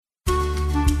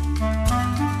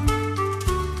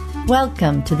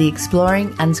Welcome to the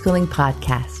Exploring Unschooling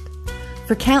podcast.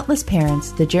 For countless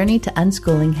parents, the journey to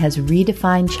unschooling has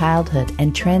redefined childhood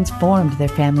and transformed their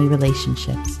family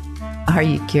relationships. Are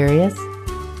you curious?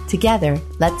 Together,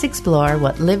 let's explore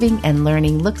what living and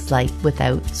learning looks like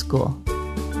without school.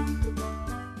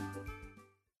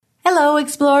 Hello,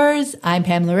 explorers. I'm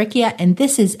Pamela Riccia, and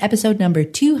this is episode number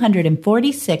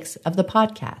 246 of the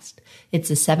podcast. It's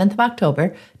the 7th of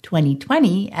October,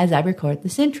 2020, as I record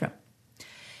this intro.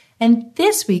 And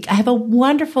this week, I have a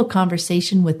wonderful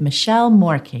conversation with Michelle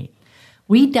Morkade.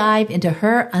 We dive into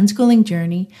her unschooling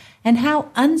journey and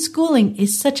how unschooling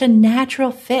is such a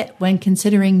natural fit when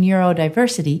considering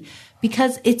neurodiversity,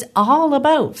 because it's all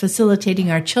about facilitating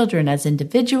our children as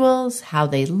individuals, how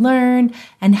they learn,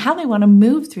 and how they want to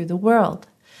move through the world.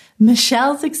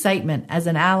 Michelle's excitement as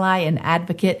an ally and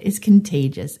advocate is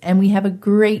contagious, and we have a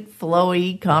great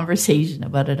flowy conversation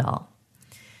about it all.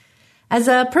 As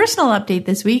a personal update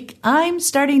this week, I'm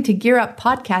starting to gear up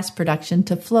podcast production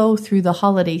to flow through the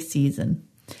holiday season.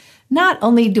 Not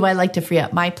only do I like to free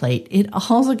up my plate, it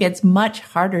also gets much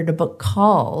harder to book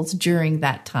calls during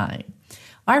that time.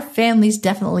 Our families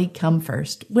definitely come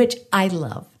first, which I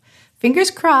love.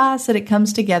 Fingers crossed that it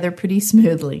comes together pretty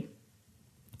smoothly.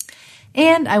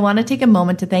 And I want to take a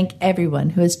moment to thank everyone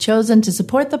who has chosen to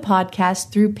support the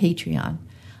podcast through Patreon.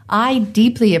 I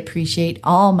deeply appreciate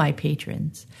all my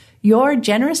patrons. Your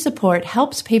generous support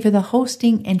helps pay for the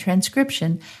hosting and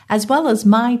transcription, as well as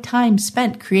my time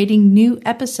spent creating new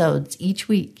episodes each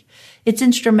week. It's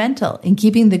instrumental in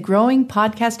keeping the growing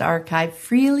podcast archive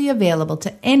freely available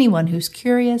to anyone who's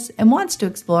curious and wants to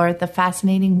explore the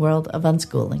fascinating world of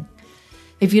unschooling.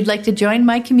 If you'd like to join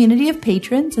my community of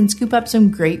patrons and scoop up some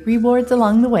great rewards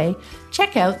along the way,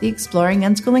 check out the Exploring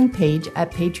Unschooling page at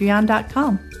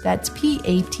patreon.com. That's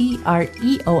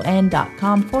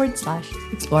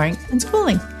patreon.com/exploring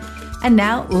unschooling. And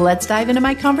now let's dive into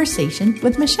my conversation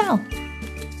with Michelle.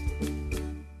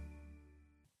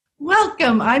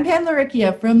 Welcome. I'm Pamela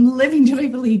Riccia from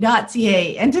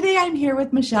livingjoyfully.ca. And today I'm here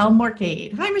with Michelle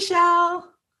Morkade. Hi, Michelle.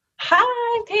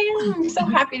 Hi, Pam. I'm so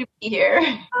happy to be here.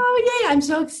 Oh, yay. I'm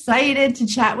so excited to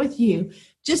chat with you.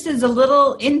 Just as a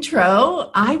little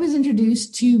intro, I was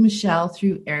introduced to Michelle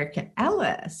through Erica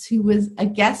Ellis, who was a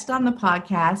guest on the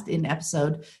podcast in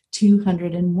episode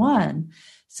 201.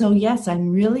 So yes,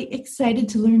 I'm really excited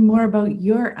to learn more about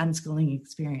your unschooling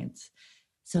experience.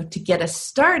 So to get us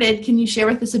started, can you share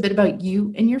with us a bit about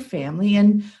you and your family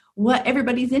and what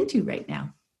everybody's into right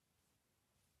now?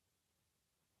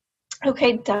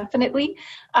 Okay, definitely.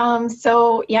 I'm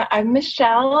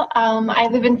Michelle. I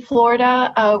live in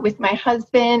Florida with my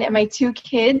husband and my two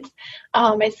kids.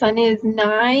 My son is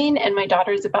 9 and my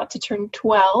daughter is about to turn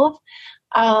 12.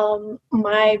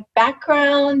 My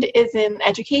background is in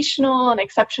educational and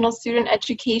exceptional student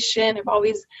education. I've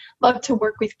always loved to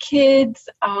work with kids,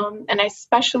 and I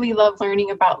especially love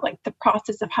learning about the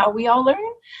process of how we all learn.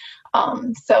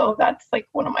 So that's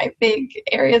one of my big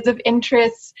areas of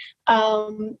interest.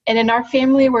 And in our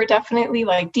family, we're definitely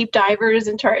deep divers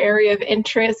into our area of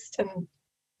interest. And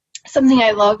something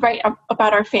I love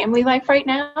about our family life right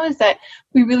now is that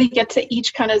we really get to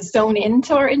each kind of zone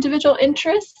into our individual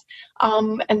interests,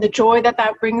 and the joy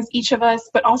that brings each of us,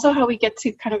 but also how we get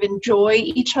to kind of enjoy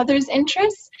each other's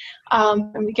interests.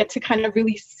 And we get to kind of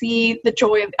really see the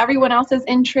joy of everyone else's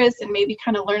interests and maybe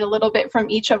kind of learn a little bit from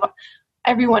each of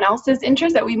everyone else's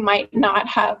interests that we might not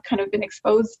have kind of been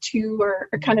exposed to or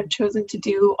kind of chosen to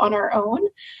do on our own.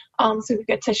 So we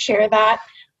get to share that.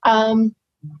 And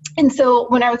so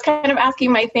when I was kind of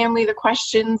asking my family the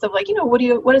questions of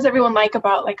what does everyone like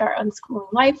about our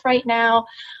unschooling life right now?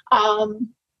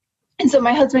 And so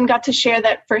my husband got to share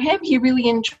that for him, he really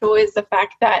enjoys the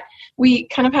fact that we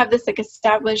kind of have this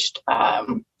established,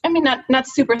 not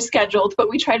super scheduled, but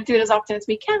we try to do it as often as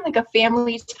we can, a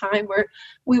family time where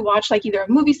we watch either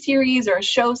a movie series or a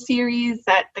show series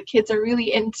that the kids are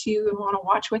really into and want to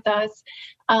watch with us.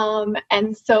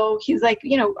 And so he's I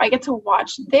get to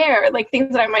watch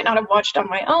things that I might not have watched on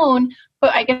my own,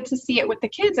 but I get to see it with the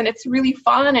kids and it's really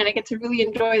fun and I get to really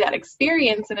enjoy that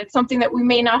experience. And it's something that we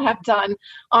may not have done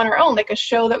on our own, a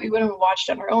show that we wouldn't have watched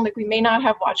on our own. We may not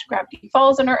have watched Gravity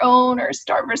Falls on our own or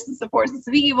Star versus the Forces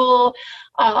of Evil.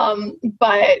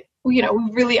 But we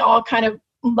really all kind of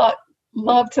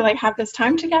love to have this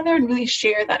time together and really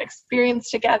share that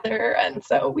experience together. And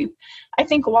so I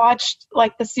think watched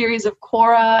the series of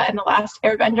Korra and The Last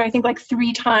Airbender, I think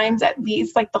 3 times at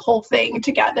least, the whole thing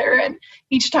together. And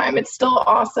each time it's still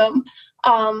awesome.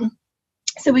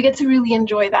 So we get to really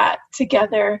enjoy that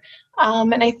together.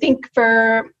 And I think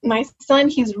for my son,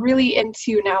 he's really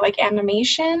into now like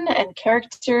animation and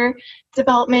character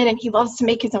development, and he loves to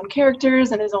make his own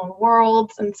characters and his own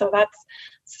worlds. And so that's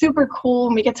super cool.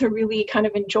 And we get to really kind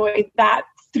of enjoy that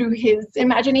through his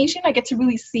imagination. I get to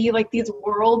really see like these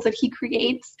worlds that he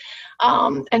creates.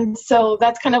 And so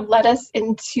that's kind of led us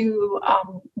into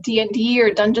D&D,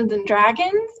 or Dungeons and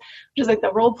Dragons, which is like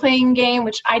the role-playing game,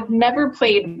 which I'd never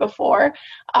played before.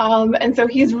 And so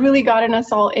he's really gotten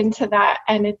us all into that.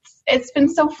 And it's been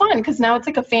so fun because now it's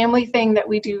like a family thing that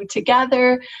we do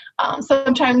together.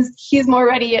 Sometimes he's more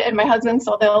ready and my husband,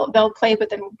 so they'll play, but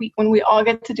then when we all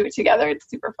get to do it together, it's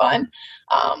super fun.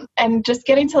 And just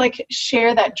getting to like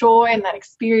share that joy and that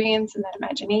experience and that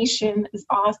imagination is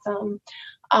awesome.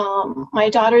 My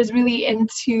daughter's really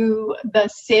into The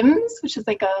Sims, which is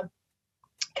like a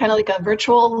kind of like a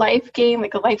virtual life game,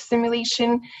 like a life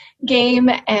simulation game.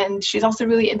 And she's also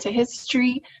really into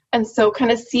history. And so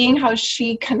kind of seeing how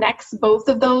she connects both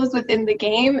of those within the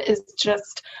game is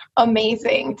just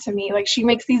amazing to me. Like she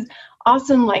makes these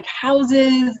awesome like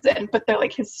houses, but they're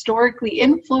like historically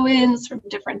influenced from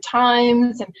different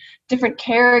times and different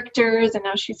characters. And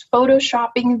now she's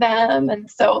photoshopping them. And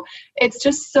so it's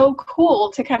just so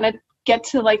cool to kind of get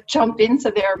to like jump into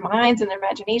their minds and their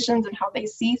imaginations and how they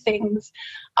see things.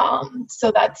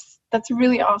 So that's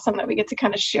really awesome that we get to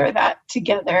kind of share that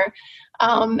together.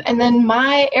 And then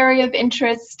my area of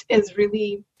interest is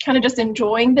really kind of just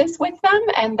enjoying this with them,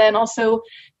 and then also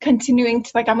continuing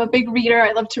to, like, I'm a big reader.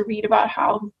 I love to read about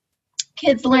how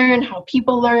kids learn, how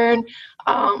people learn.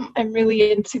 I'm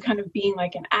really into kind of being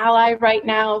like an ally right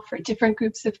now for different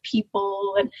groups of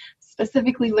people, and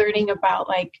specifically learning about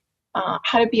like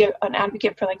how to be an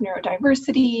advocate for like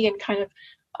neurodiversity and kind of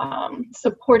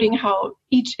supporting how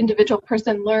each individual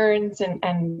person learns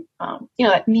and you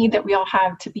know, that need that we all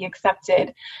have to be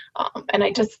accepted. And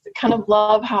I just kind of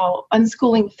love how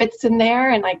unschooling fits in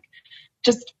there, and like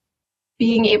just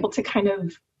being able to kind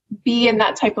of be in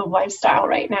that type of lifestyle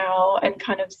right now, and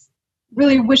kind of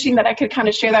really wishing that I could kind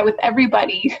of share that with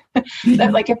everybody.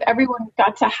 That like if everyone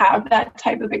got to have that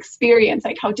type of experience,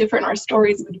 like how different our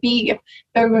stories would be if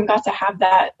everyone got to have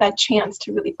that chance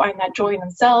to really find that joy in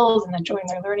themselves and that joy in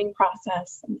their learning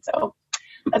process. And so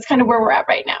that's kind of where we're at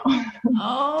right now.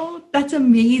 Oh, that's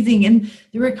amazing. And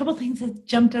there were a couple things that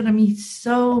jumped out at me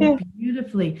so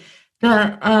beautifully.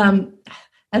 As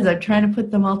I'm trying to put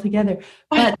them all together,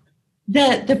 but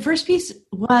the first piece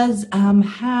was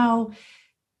how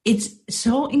it's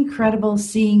so incredible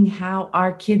seeing how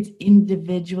our kids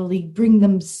individually bring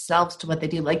themselves to what they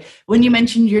do. Like when you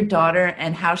mentioned your daughter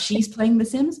and how she's playing The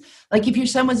Sims, like if your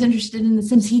son was interested in The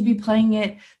Sims, he'd be playing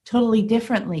it totally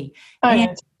differently.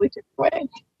 Totally different way.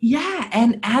 Yeah.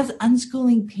 And as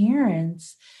unschooling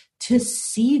parents, to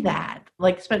see that,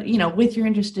 like, you know, with your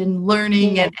interest in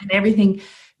learning and everything,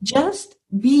 just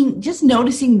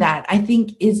noticing that, I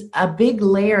think is a big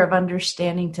layer of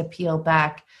understanding to peel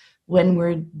back when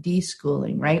we're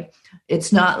deschooling, right?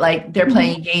 It's not like they're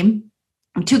playing a game.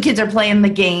 Two kids are playing the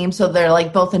game, so they're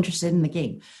like both interested in the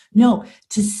game. No,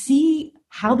 to see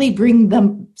how they bring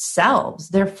themselves,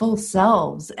 their full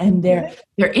selves, and their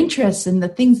interests and the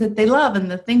things that they love and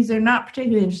the things they're not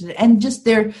particularly interested in, and just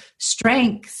their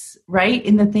strengths, right,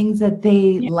 in the things that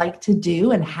they like to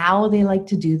do and how they like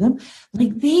to do them.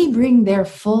 Like they bring their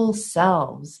full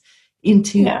selves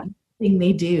into everything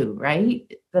they do,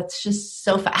 right? That's just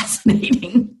so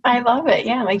fascinating. I love it.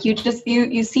 Yeah. Like you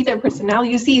see their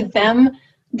personality, you see them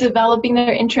developing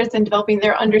their interests and developing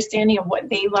their understanding of what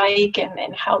they like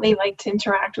and how they like to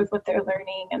interact with what they're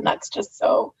learning. And that's just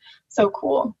so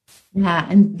cool. Yeah.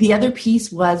 And the other piece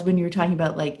was when you were talking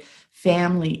about like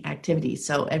family activities.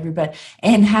 So everybody,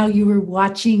 and how you were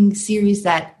watching series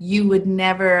that you would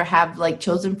never have like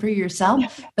chosen for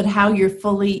yourself, but how you're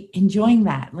fully enjoying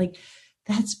that. Like,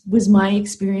 that was my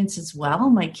experience as well.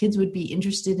 My kids would be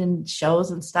interested in shows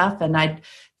and stuff, and I'd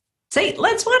say,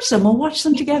 let's watch them. We'll watch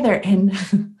them together. And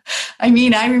I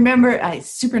mean, I remember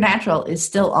Supernatural is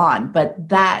still on, but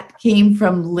that came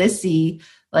from Lissy,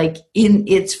 like in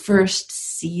its first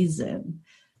season.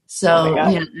 So,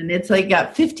 and it's like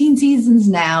got 15 seasons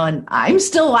now, and I'm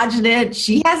still watching it.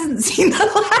 She hasn't seen the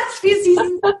last few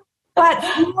seasons, but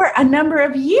for a number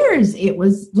of years, it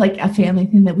was like a family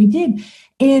thing that we did.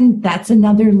 And that's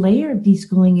another layer of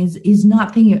deschooling is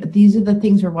not thinking, these are the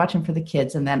things we're watching for the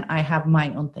kids. And then I have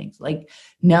my own things. Like,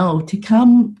 no, to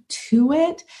come to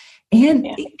it. And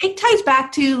it ties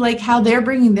back to like how they're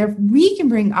we can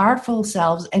bring our full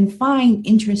selves and find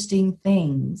interesting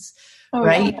things,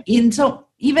 right? So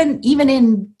even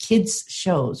in kids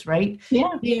shows, right?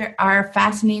 Yeah. There are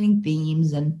fascinating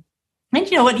themes and And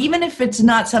you know what, even if it's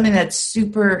not something that's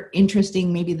super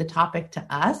interesting, maybe the topic to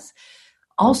us,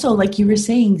 also, like you were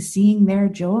saying, seeing their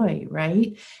joy,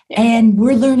 right? And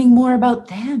we're learning more about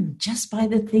them just by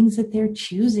the things that they're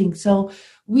choosing. So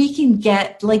we can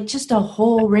get like just a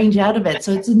whole range out of it.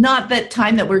 So it's not that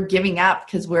time that we're giving up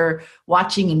because we're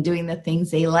watching and doing the things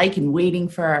they like and waiting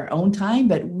for our own time,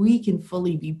 but we can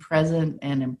fully be present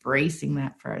and embracing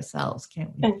that for ourselves,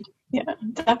 can't we? Yeah,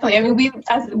 definitely. I mean,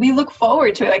 we look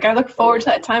forward to it. Like I look forward to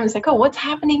that time. It's like, oh, what's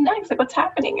happening next? Like what's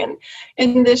happening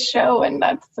in this show? And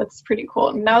that's pretty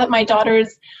cool. Now that my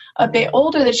daughter's a bit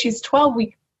older, that she's 12,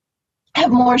 we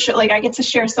have more show. Like I get to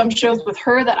share some shows with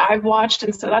her that I've watched.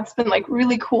 And so that's been like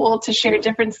really cool to share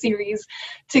different series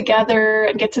together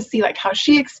and get to see like how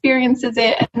she experiences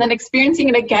it and then experiencing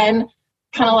it again,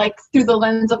 kind of like through the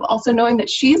lens of also knowing that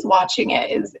she's watching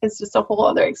it is just a whole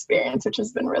other experience, which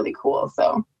has been really cool.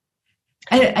 So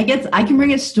I guess I can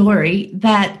bring a story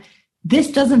that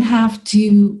this doesn't have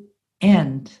to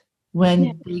end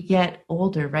when we get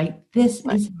older, right? This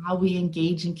is how we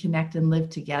engage and connect and live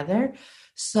together.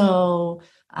 So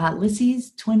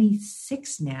Lissy's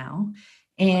 26 now,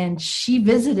 and she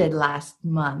visited last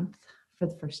month for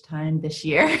the first time this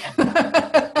year.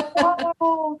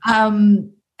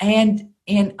 And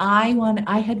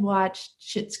I had watched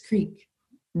Schitt's Creek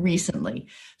recently.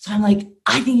 So I'm like,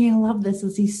 I think you're going to love this,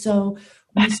 Lizzie. So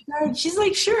we started, she's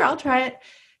like, sure, I'll try it.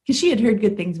 Because she had heard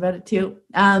good things about it too.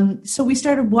 So we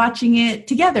started watching it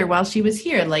together while she was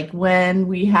here. Like when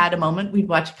we had a moment, we'd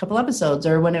watch a couple episodes,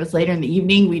 or when it was later in the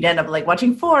evening, we'd end up like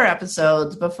watching 4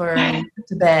 episodes before we went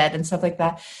to bed and stuff like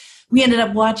that. We ended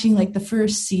up watching like the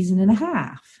first season and a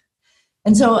half.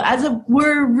 And so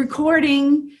we're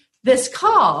recording this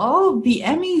call, the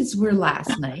Emmys were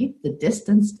last night, the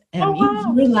distanced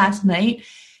Emmys were last night,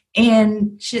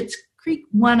 and Schitt's Creek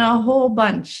won a whole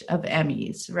bunch of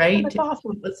Emmys, right? That's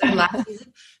awesome. It was their last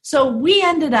season. So we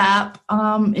ended up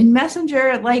in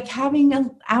Messenger, like having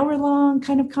an hour-long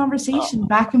kind of conversation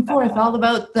back and forth, all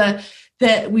about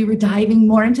that we were diving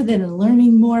more into that and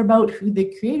learning more about who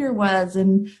the creator was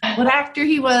and what actor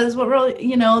he was, what role,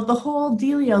 the whole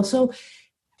dealio. So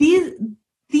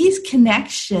these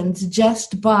connections,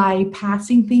 just by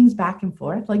passing things back and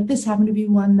forth, like this happened to be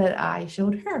one that I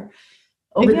showed her.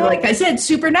 Like I said,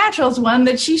 Supernatural is one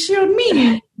that she showed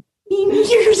me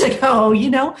years ago,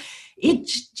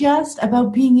 It's just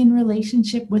about being in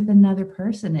relationship with another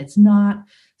person. It's not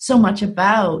so much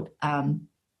about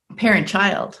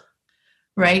parent-child,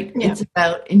 right? Yeah. It's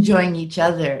about enjoying each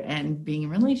other and being in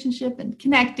relationship and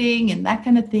connecting, and that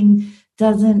kind of thing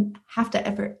doesn't have to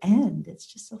ever end. It's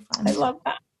just so fun. I love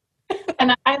that.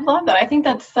 And I love that. I think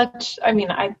that's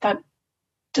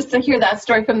just to hear that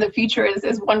story from the future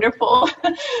is wonderful.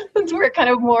 Since we're kind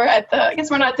of more I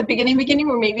guess we're not at the beginning,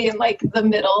 we're maybe in like the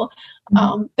middle.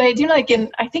 But I do I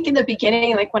think in the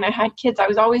beginning, like when I had kids, I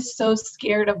was always so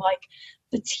scared of like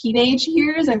the teenage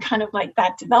years and kind of like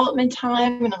that development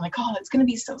time. And I'm like, oh, it's going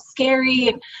to be so scary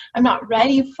and I'm not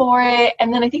ready for it.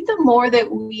 And then I think the more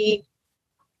that we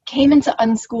came into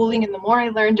unschooling and the more I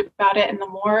learned about it and the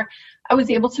more I was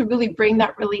able to really bring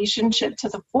that relationship to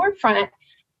the forefront,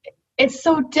 it's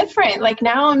so different. Like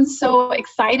now I'm so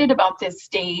excited about this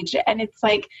stage, and it's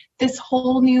like this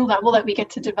whole new level that we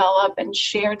get to develop and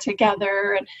share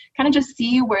together and kind of just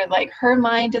see where like her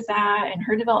mind is at and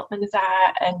her development is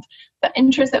at, and the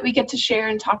interest that we get to share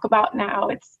and talk about now.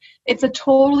 It's a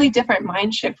totally different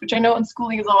mind shift, which I know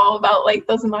unschooling is all about like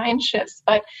those mind shifts,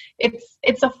 but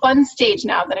it's a fun stage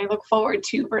now that I look forward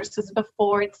to versus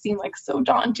before it seemed like so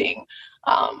daunting.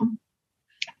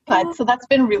 But so that's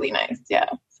been really nice. Yeah.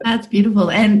 That's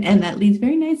beautiful. And that leads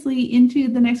very nicely into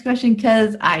the next question,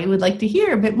 because I would like to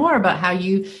hear a bit more about how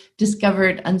you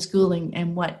discovered unschooling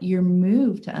and what your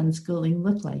move to unschooling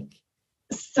looked like.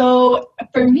 So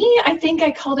for me, I think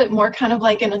I called it more kind of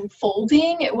like an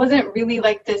unfolding. It wasn't really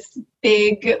like this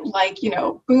big, like,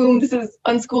 boom, this is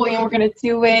unschooling and we're going to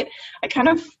do it. I kind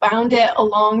of found it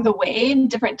along the way in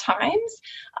different times.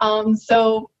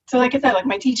 So like I said, like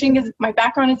my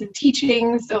background is in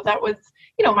teaching. So that was,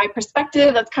 my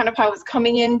perspective. That's kind of how I was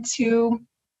coming into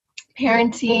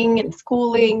parenting and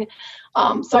schooling.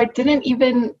 So I didn't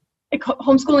even,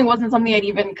 homeschooling wasn't something I'd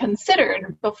even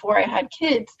considered before I had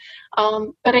kids.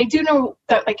 But I do know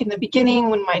that like in the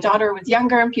beginning when my daughter was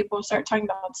younger and people started talking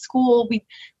about school,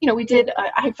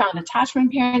 I found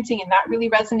attachment parenting, and that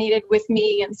really resonated with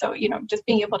me. And so, just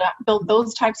being able to build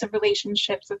those types of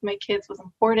relationships with my kids was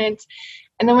important.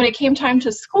 And then when it came time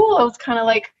to school, I was kind of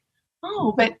like,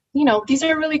 oh, but these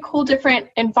are really cool different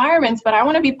environments, but I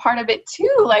want to be part of it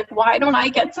too. Like, why don't I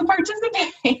get to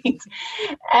participate?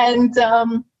 And,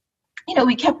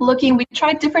 we kept looking. We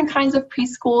tried different kinds of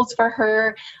preschools for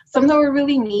her. Some that were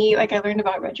really neat. Like I learned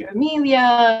about Reggio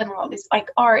Emilia and all this like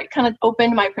art. It kind of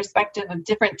opened my perspective of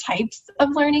different types of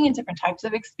learning and different types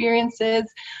of experiences.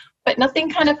 But nothing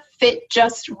kind of fit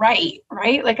just right?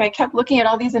 Like I kept looking at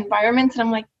all these environments and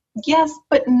I'm like, yes,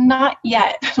 but not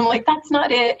yet. I'm like, that's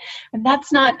not it. And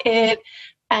that's not it.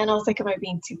 And I was like, am I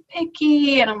being too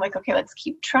picky? And I'm like, okay, let's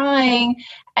keep trying.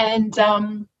 And,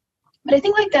 but I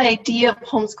think like the idea of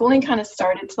homeschooling kind of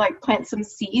started to like plant some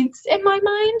seeds in my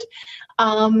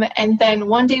mind. And then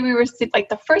one day we were like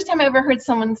the first time I ever heard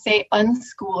someone say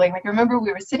unschooling, like I remember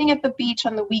we were sitting at the beach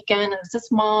on the weekend. It was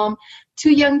this mom,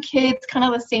 2 young kids, kind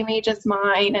of the same age as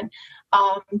mine. And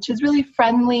she was really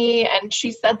friendly and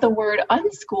she said the word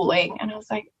unschooling. And I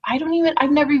was like, I've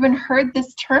never even heard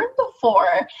this term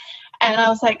before. And I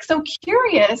was like, so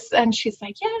curious. And she's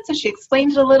like, yeah. So she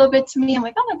explained it a little bit to me. I'm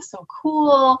like, oh, that's so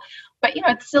cool. But,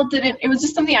 it still didn't, it was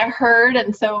just something I heard.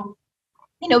 And so,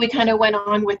 we kind of went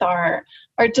on with our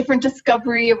different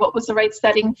discovery of what was the right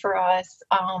setting for us.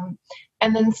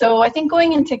 And then, so I think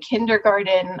going into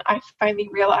kindergarten, I finally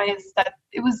realized that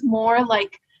it was more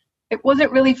like, it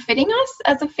wasn't really fitting us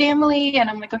as a family. And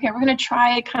I'm like, okay, we're going to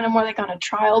try it kind of more like on a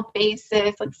trial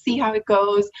basis. Let's see how it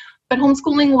goes. But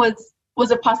homeschooling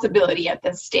was a possibility at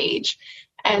this stage.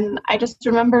 And I just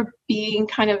remember being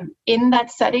kind of in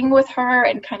that setting with her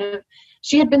and kind of,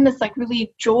 she had been this like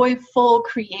really joyful,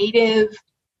 creative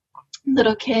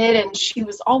little kid. And she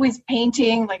was always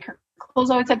painting, like her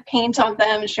clothes always had paint on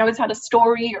them. And she always had a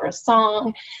story or a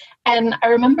song. And I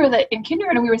remember that in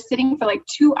kindergarten, we were sitting for like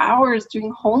 2 hours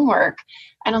doing homework.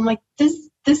 And I'm like, this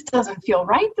doesn't feel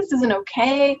right. This isn't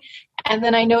okay. And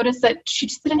then I noticed that she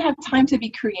just didn't have time to be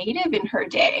creative in her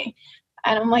day.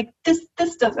 And I'm like, this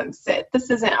doesn't sit. This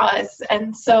isn't us.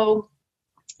 And so,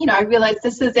 I realized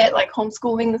this is it, like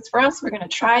homeschooling is for us. We're going to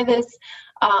try this.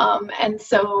 And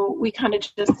so we kind of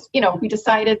just, we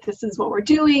decided this is what we're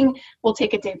doing. We'll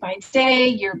take it day by day,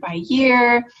 year by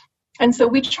year. And so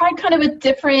we tried kind of a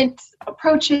different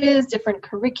approaches, different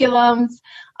curriculums.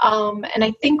 And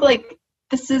I think like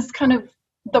this is kind of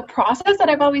the process that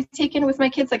I've always taken with my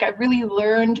kids. Like I've really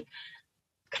learned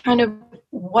kind of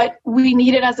what we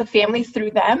needed as a family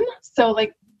through them. So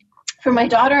like for my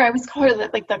daughter, I always call her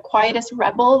like the quietest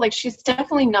rebel. Like she's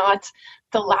definitely not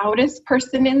the loudest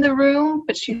person in the room,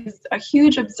 but she's a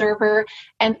huge observer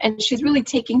and she's really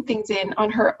taking things in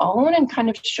on her own and kind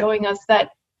of showing us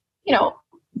that,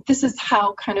 this is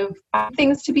how kind of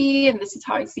things to be, and this is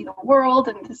how I see the world,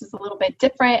 and this is a little bit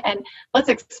different, and let's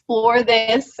explore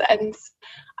this. And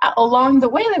along the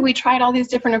way, like we tried all these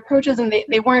different approaches, and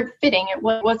they weren't fitting. It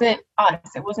wasn't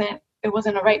us. It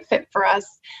wasn't a right fit for us.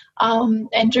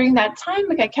 And during that time,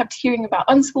 like I kept hearing about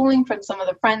unschooling from some of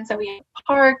the friends that we had in the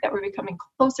park that were becoming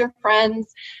closer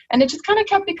friends, and it just kind of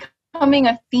kept becoming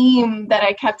a theme that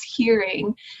I kept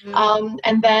hearing.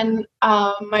 And then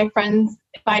my friends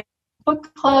invited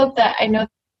book club that I know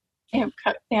they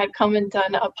had come and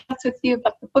done a podcast with you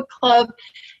about the book club,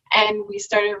 and we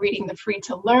started reading the Free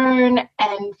to Learn.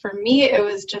 And for me, it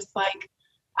was just like,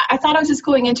 I thought I was just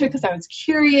going into it because I was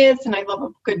curious and I love a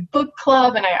good book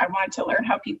club and I wanted to learn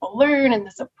how people learn and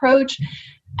this approach.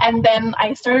 And then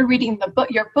I started reading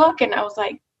your book, and I was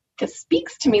like, this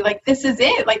speaks to me. Like, this is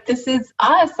it. Like, this is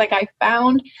us. Like, I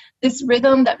found this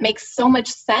rhythm that makes so much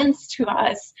sense to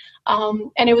us.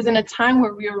 And it was in a time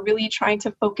where we were really trying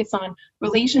to focus on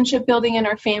relationship building in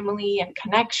our family and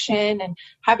connection and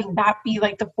having that be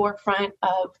like the forefront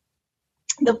of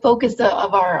the focus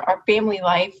of our family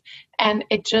life. And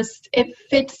it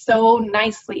fits so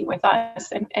nicely with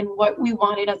us and what we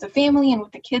wanted as a family and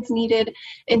what the kids needed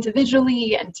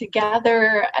individually and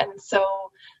together. And so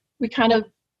we kind of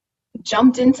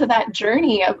jumped into that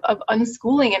journey of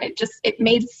unschooling, and it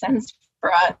made sense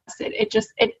for us.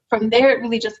 It from there, it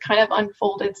really just kind of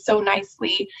unfolded so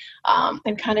nicely,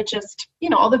 and kind of just,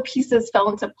 all the pieces fell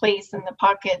into place in the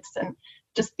pockets, and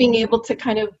just being able to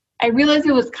kind of, I realized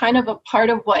it was kind of a part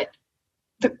of what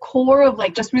the core of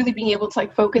like just really being able to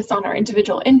like focus on our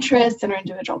individual interests and our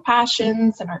individual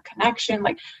passions and our connection.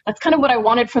 Like, that's kind of what I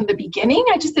wanted from the beginning.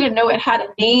 I just didn't know it had a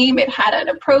name, it had an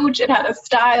approach, it had a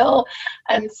style.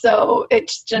 And so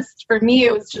it's just, for me,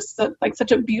 it was just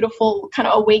such a beautiful kind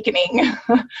of awakening.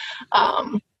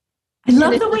 I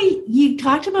love the way you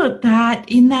talked about that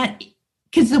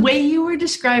because the way you were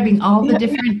describing all the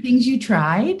different things you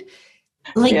tried,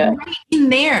 right in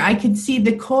there, I could see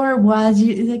the core was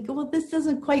like, well, this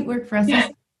doesn't quite work for us. Yeah.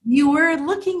 You were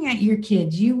looking at your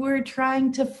kids. You were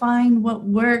trying to find what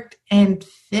worked and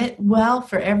fit well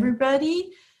for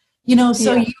everybody.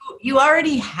 So you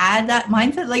already had that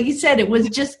mindset. Like you said, it was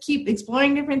just keep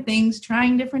exploring different things,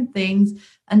 trying different things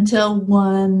until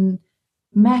one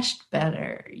meshed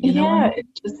better.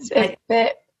 It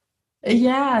fit.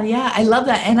 Yeah. I love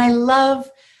that. And I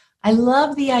love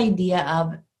the idea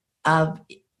of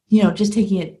just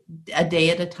taking it a day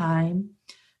at a time,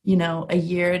 a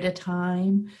year at a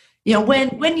time.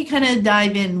 When you kind of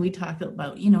dive in, we talk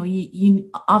about,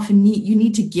 you often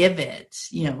need to give it,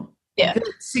 Yeah.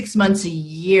 6 months a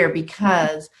year,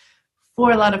 because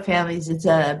for a lot of families, it's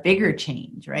a bigger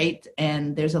change, right?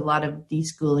 And there's a lot of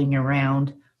deschooling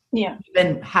around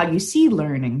even how you see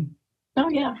learning. Oh,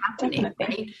 yeah, happening,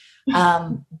 definitely.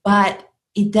 right? But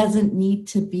it doesn't need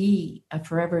to be a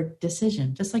forever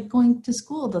decision, just like going to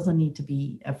school doesn't need to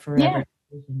be a forever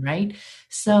decision, right?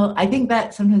 So I think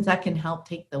that sometimes that can help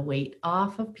take the weight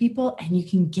off of people, and you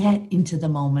can get into the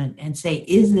moment and say,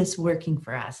 is this working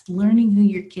for us? Learning who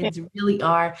your kids really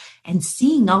are and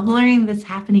seeing all the learning that's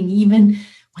happening even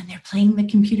when they're playing the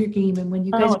computer game and when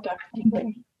you guys are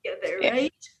definitely together,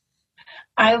 right?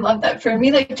 I love that. For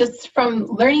me, like, just from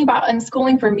learning about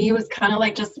unschooling, for me, was kind of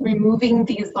like just removing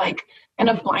these like kind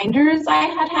of blinders I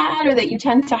had or that you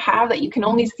tend to have, that you can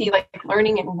only see like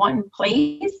learning in one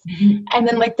place. Mm-hmm. And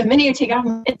then like the minute you take it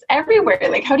off, it's everywhere.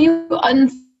 Like, how do you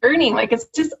unlearning? Like, it's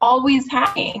just always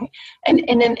happening and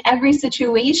in every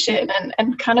situation,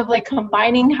 and kind of like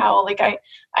combining how like I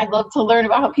love to learn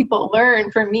about how people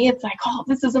learn. For me, it's like, oh,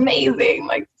 this is amazing.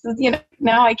 Like, this is,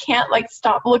 now I can't like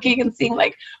stop looking and seeing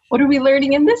like, what are we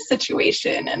learning in this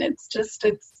situation? And it's just,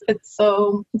 it's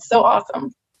so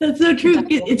awesome. That's so true.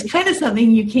 It's kind of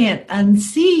something you can't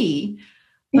unsee.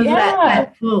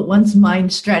 That quote, once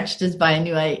mind stretched is by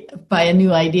a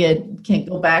new idea, can't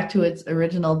go back to its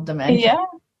original dimension. Yeah.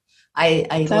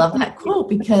 I love that quote,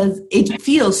 because it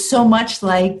feels so much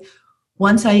like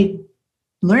once I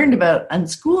learned about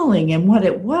unschooling and what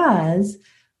it was,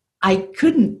 I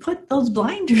couldn't put those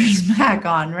blinders back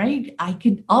on, right? I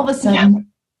could, all of a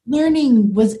sudden,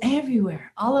 learning was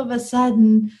everywhere. All of a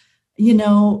sudden,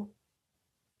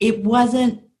 it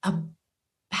wasn't a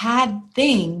bad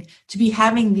thing to be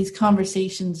having these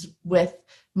conversations with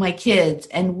my kids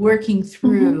and working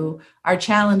through our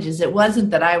challenges. It wasn't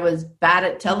that I was bad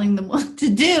at telling them what to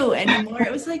do anymore.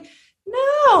 It was like,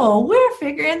 no, we're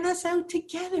figuring this out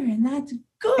together, and that's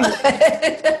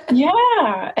good.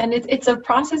 Yeah. And it's a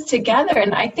process together.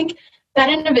 And I think that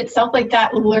in of itself, like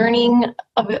that learning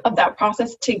of that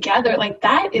process together, like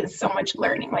that is so much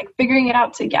learning, like figuring it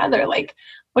out together. Like,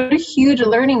 what a huge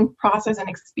learning process and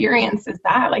experience is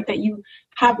that, like, that you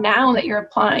have now that you're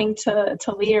applying to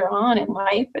later on in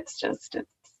life. It's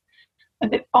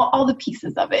all the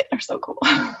pieces of it are so cool.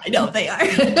 I know they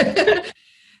are.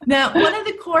 Now, one of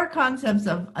the core concepts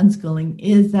of unschooling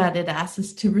is that it asks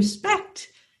us to respect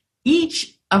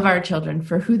each of our children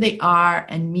for who they are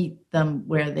and meet them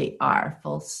where they are,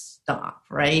 full stop,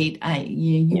 right?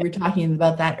 You were talking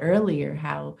about that earlier,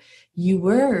 how you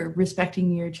were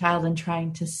respecting your child and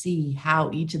trying to see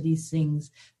how each of these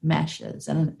things meshes,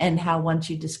 and how once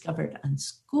you discovered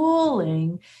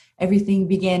unschooling, everything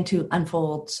began to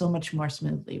unfold so much more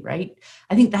smoothly, right?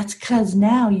 I think that's because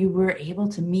now you were able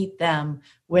to meet them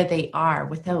where they are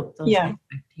without those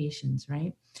expectations,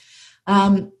 right?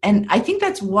 And I think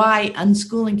that's why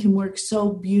unschooling can work so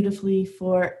beautifully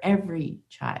for every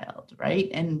child, right?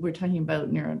 And we're talking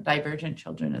about neurodivergent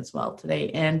children as well today.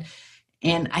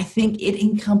 And I think it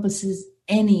encompasses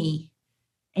any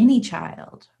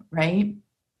child, right?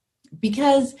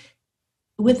 Because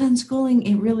with unschooling,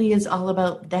 it really is all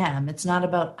about them. It's not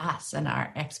about us and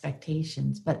our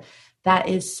expectations, but that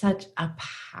is such a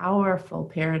powerful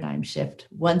paradigm shift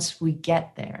once we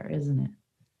get there, isn't it?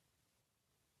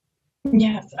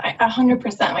 Yes,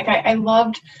 100%. Like I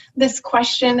loved this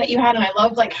question that you had, and I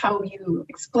loved like how you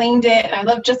explained it. And I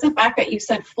love just the fact that you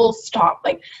said full stop,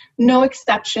 like no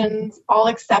exceptions, all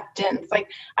acceptance. Like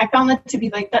I found that to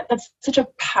be like that's such a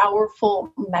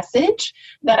powerful message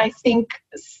that I think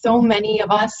so many of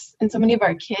us and so many of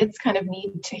our kids kind of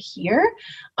need to hear.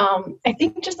 I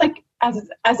think just like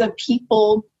as a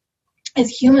people, as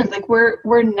humans, like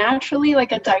we're naturally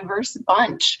like a diverse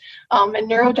bunch, and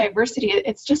neurodiversity,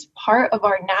 it's just part of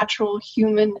our natural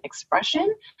human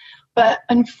expression. But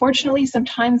unfortunately,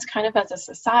 sometimes kind of as a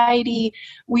society,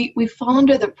 we fall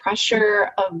under the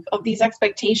pressure of these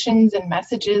expectations and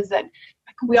messages that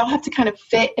we all have to kind of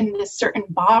fit in this certain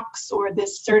box or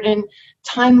this certain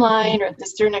timeline or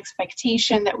this certain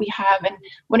expectation that we have. And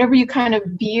whenever you kind of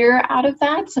veer out of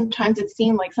that, sometimes it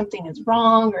seems like something is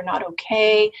wrong or not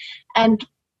okay.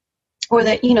 Or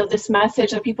that, this message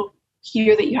that people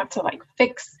hear that you have to like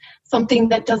fix something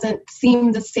that doesn't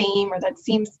seem the same or that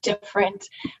seems different.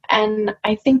 And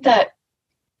I think that,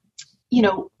 you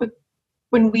know,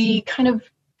 when we kind of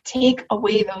take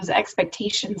away those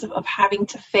expectations of having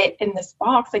to fit in this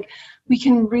box, like we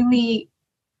can really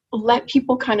let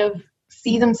people kind of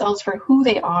see themselves for who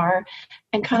they are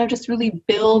and kind of just really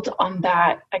build on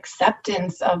that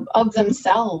acceptance of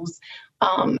themselves.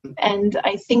 And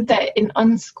I think that in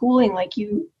unschooling, like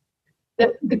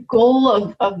the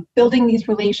goal of building these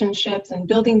relationships and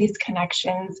building these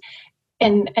connections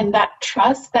and that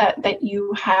trust that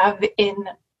you have in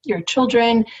your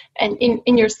children and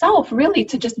in yourself, really,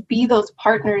 to just be those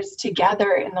partners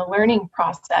together in the learning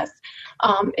process.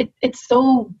 It's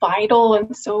so vital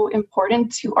and so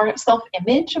important to our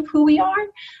self-image of who we are.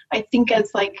 I think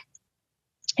as like,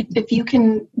 if you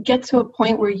can get to a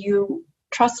point where you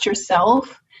trust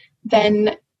yourself,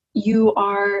 then you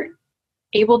are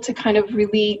able to kind of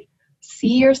really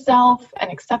see yourself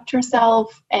and accept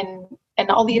yourself, and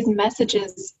all these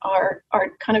messages are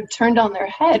kind of turned on their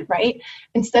head, right?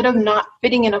 Instead of not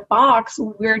fitting in a box,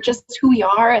 we're just who we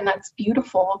are, and that's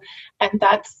beautiful. And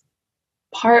that's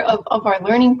part of our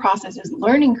learning process, is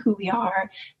learning who we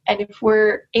are. And if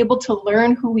we're able to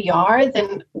learn who we are,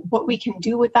 then what we can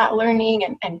do with that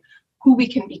learning and who we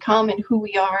can become and who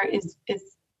we are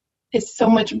is so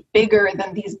much bigger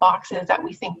than these boxes that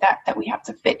we think that we have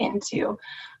to fit into.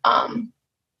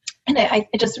 And I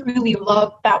just really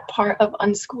love that part of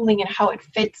unschooling and how it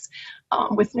fits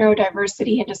with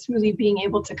neurodiversity, and just really being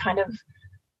able to kind of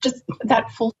just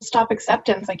that full stop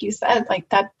acceptance, like you said, like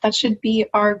that should be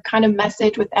our kind of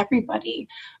message with everybody.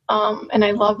 And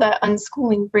I love that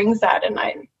unschooling brings that. And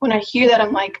when I hear that,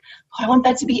 I'm like, oh, I want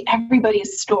that to be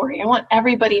everybody's story. I want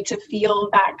everybody to feel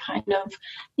that kind of,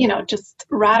 you know, just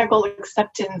radical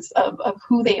acceptance of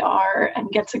who they are, and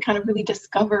get to kind of really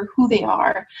discover who they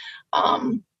are.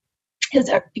 Because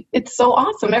it's so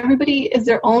awesome. Everybody is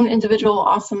their own individual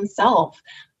awesome self.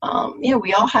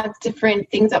 We all have different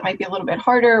things that might be a little bit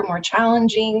harder, more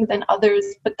challenging than others,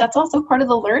 but that's also part of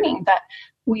the learning, that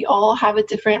we all have a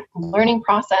different learning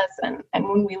process. And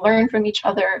when we learn from each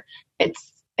other,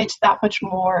 it's that much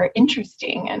more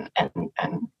interesting and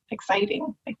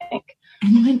exciting, I think.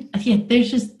 And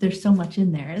there's so much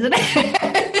in there, isn't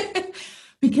it?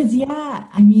 Because,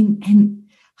 I mean, and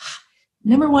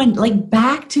number one, like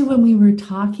back to when we were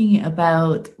talking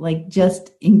about like just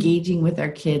engaging with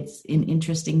our kids in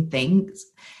interesting things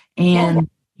and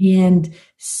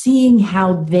seeing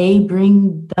how they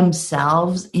bring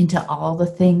themselves into all the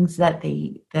things that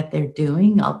they're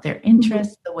doing, all their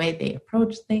interests, the way they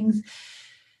approach things.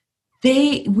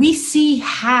 We see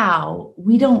how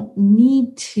we don't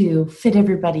need to fit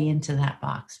everybody into that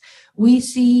box.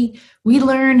 We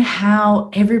learn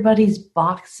how everybody's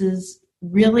boxes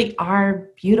really are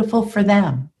beautiful for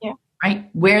them, right?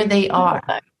 Where they are.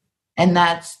 And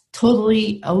that's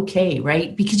totally okay,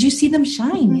 right? Because you see them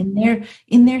shine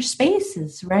in their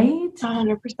spaces, right?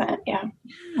 100%, yeah.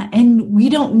 And we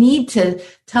don't need to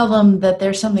tell them that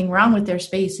there's something wrong with their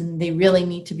space and they really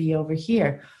need to be over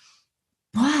here.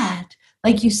 But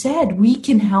like you said, we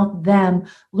can help them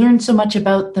learn so much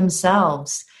about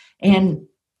themselves. And,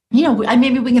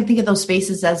 maybe we can think of those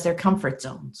spaces as their comfort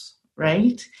zones,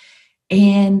 right?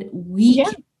 And we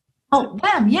can help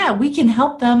them. Yeah, we can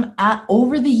help them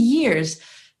over the years.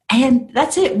 And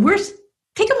that's it.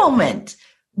 Take a moment.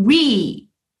 We,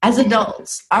 as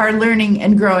adults, are learning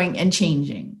and growing and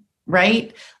changing,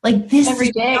 right? Like this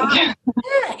every day. Yeah,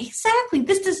 exactly.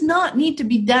 This does not need to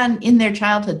be done in their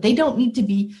childhood. They don't need to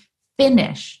be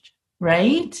finished,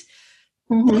 right?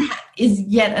 Mm-hmm. That is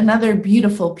yet another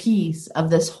beautiful piece of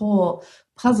this whole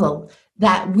puzzle,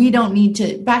 that we don't need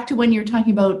to, back to when you're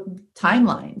talking about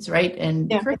timelines, right? And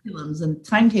curriculums and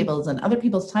timetables and other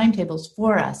people's timetables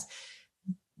for us.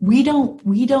 We don't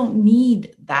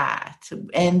need that,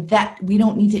 and that we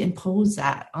don't need to impose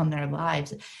that on their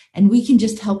lives. And we can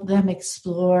just help them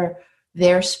explore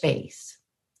their space,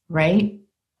 right?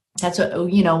 That's what,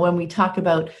 when we talk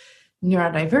about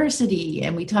neurodiversity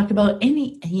and we talk about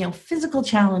any, physical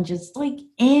challenges, like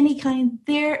any kind,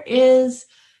 there is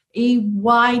a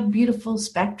wide, beautiful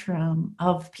spectrum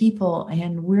of people,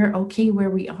 and we're okay where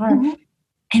we are. Mm-hmm.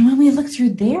 And when we look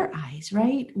through their eyes,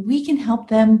 right, we can help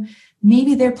them.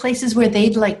 Maybe there are places where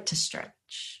they'd like to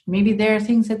stretch. Maybe there are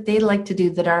things that they'd like to do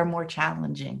that are more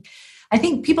challenging. I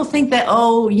think people think that,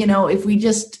 if we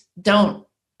just don't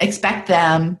expect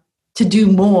them to do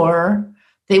more,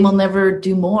 they will never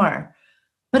do more.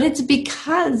 But it's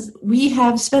because we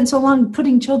have spent so long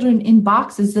putting children in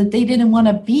boxes that they didn't want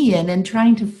to be in, and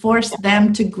trying to force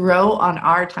them to grow on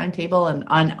our timetable and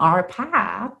on our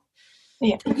path,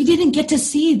 Yeah. You didn't get to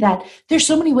see that there's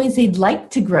so many ways they'd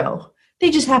like to grow. They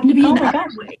just happen to be in other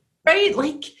ways, right?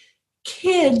 Like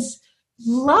kids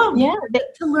love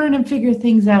to learn and figure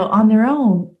things out on their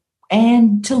own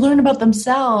and to learn about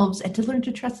themselves and to learn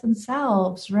to trust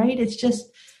themselves, right? It's just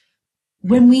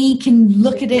when we can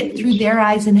look at it through their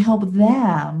eyes and help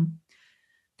them,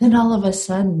 then all of a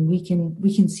sudden we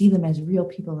can see them as real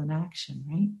people in action,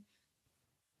 right?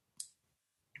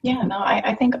 Yeah, no,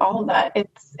 I think all of that,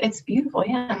 it's beautiful.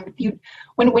 Yeah.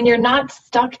 And when you're not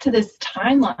stuck to this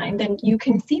timeline, then you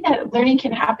can see that learning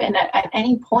can happen at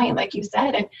any point, like you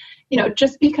said. And,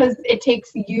 just because it takes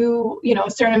you,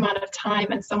 a certain amount of time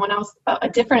and someone else a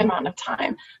different amount of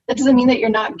time, that doesn't mean that you're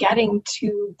not getting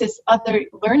to this other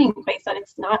learning place, that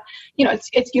it's not,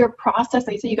 it's your process.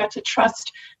 Like you said, you got to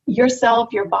trust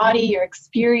yourself, your body, your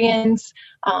experience,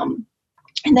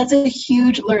 and that's a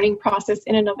huge learning process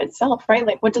in and of itself, right?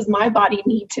 Like, what does my body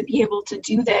need to be able to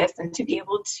do this and to be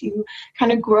able to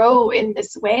kind of grow in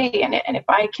this way? And if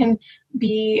I can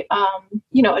be,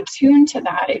 attuned to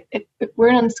that, if we're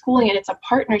in schooling and it's a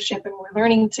partnership and we're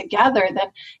learning together,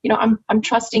 then, I'm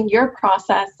trusting your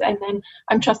process, and then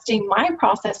I'm trusting my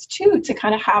process too, to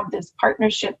kind of have this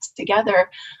partnership together,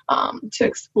 to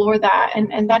explore that.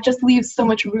 And that just leaves so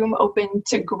much room open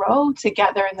to grow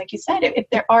together. And like you said, if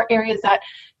there are areas that,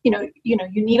 you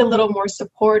need a little more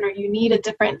support, or you need a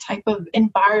different type of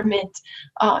environment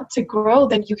to grow,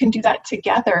 then you can do that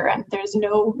together. And there's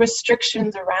no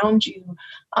restrictions around you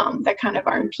that kind of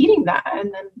are impeding that.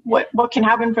 And then what can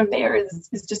happen from there is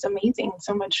just amazing.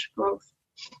 So much growth.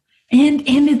 And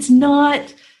it's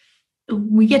not,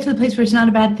 we get to the place where it's not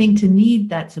a bad thing to need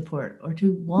that support or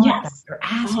to want that or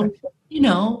ask for,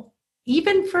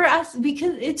 even for us,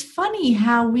 because it's funny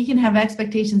how we can have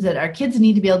expectations that our kids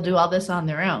need to be able to do all this on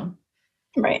their own.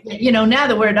 Right. Now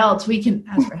that we're adults, we can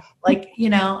ask for help. Like,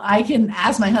 I can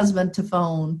ask my husband to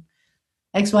phone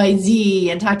XYZ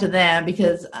and talk to them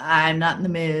because I'm not in the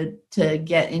mood to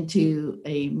get into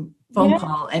a phone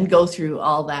call and go through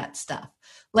all that stuff.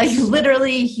 Like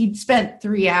literally he'd spent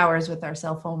 3 hours with our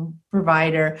cell phone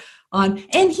provider and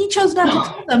he chose not to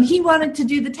tell them. He wanted to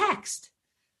do the text.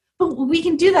 But we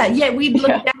can do that. Yet we'd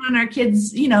look down on our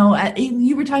kids, you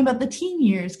were talking about the teen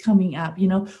years coming up,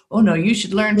 oh no, you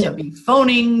should learn to be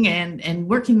phoning and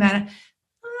working that.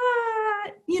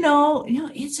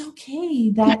 It's okay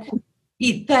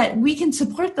that we can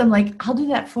support them. Like, I'll do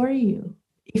that for you.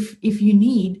 If you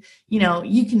need,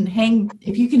 you can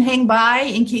hang by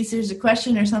in case there's a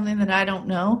question or something that I don't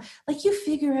know, like you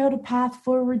figure out a path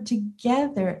forward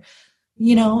together,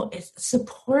 it's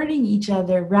supporting each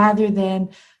other rather than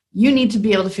you need to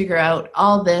be able to figure out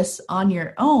all this on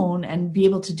your own and be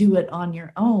able to do it on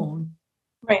your own.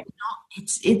 Right.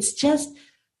 It's just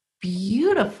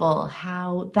beautiful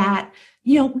how that,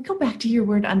 we go back to your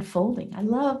word unfolding. I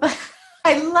love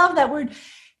that word.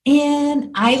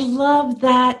 And I love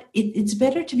that it's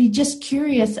better to be just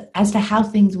curious as to how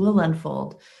things will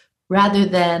unfold rather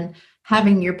than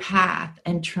having your path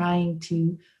and trying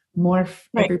to morph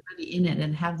everybody in it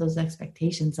and have those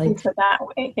expectations. Like into that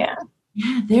way, yeah.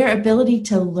 Yeah, their ability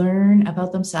to learn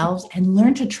about themselves and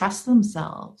learn to trust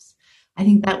themselves. I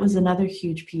think that was another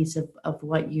huge piece of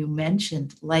what you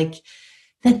mentioned, like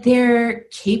that they're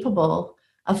capable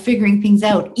of figuring things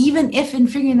out, even if in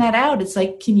figuring that out, it's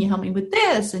like, can you help me with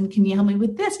this? And can you help me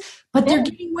with this? But they're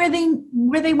getting where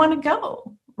they want to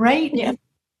go, right? Yeah.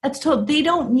 That's total. They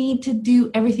don't need to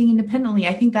do everything independently.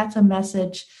 I think that's a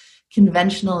message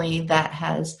conventionally that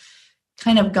has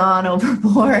kind of gone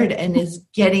overboard and is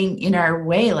getting in our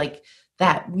way, like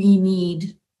that we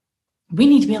need to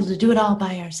be able to do it all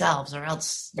by ourselves, or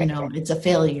else, it's a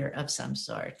failure of some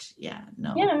sort. Yeah,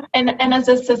 no. Yeah, and as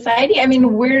a society, I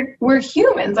mean, we're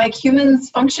humans. Like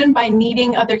humans function by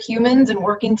needing other humans and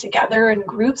working together in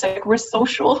groups. Like we're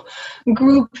social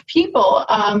group people,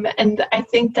 and I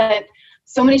think that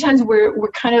so many times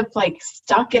we're kind of like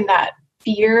stuck in that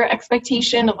fear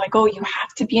expectation of like, oh, you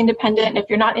have to be independent. And if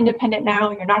you're not independent now,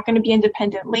 you're not going to be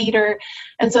independent later.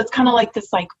 And so it's kind of like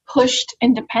this like pushed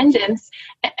independence,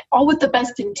 all with the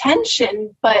best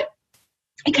intention, but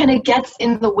it kind of gets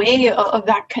in the way of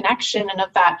that connection and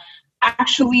of that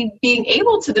actually being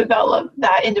able to develop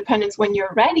that independence when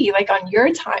you're ready, like on your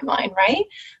timeline, right?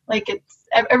 Like it's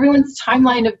everyone's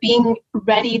timeline of being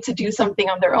ready to do something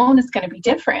on their own is going to be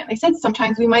different. Like I said,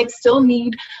 sometimes we might still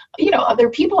need, other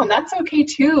people, and that's okay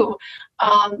too.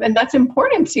 And that's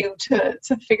important too,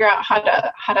 to figure out how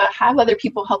to have other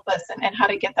people help us and how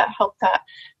to get that help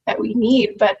that we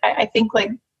need. But I think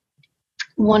like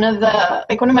one of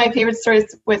my favorite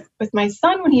stories with my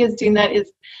son when he was doing that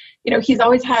is, he's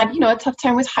always had, a tough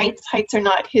time with heights. Heights are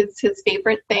not his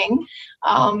favorite thing.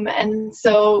 And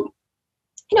so,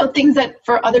 things that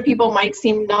for other people might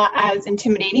seem not as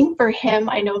intimidating, for him,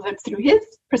 I know that through his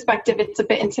perspective, it's a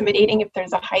bit intimidating if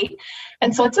there's a height.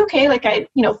 And so it's okay. Like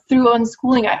through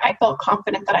unschooling, I felt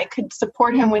confident that I could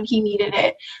support him when he needed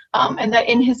it. And that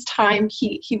in his time,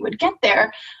 he would get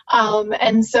there.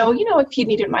 And so, if he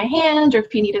needed my hand or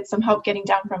if he needed some help getting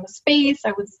down from a space,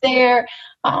 I was there,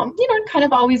 kind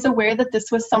of always aware that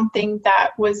this was something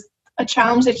that was a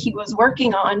challenge that he was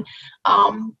working on,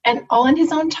 and all in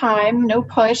his own time, no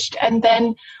pushed. And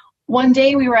then one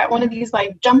day we were at one of these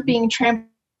like jumping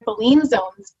trampoline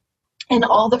zones, and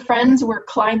all the friends were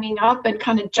climbing up and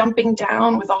kind of jumping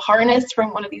down with a harness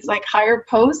from one of these like higher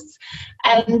posts.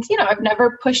 And, I've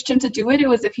never pushed him to do it. It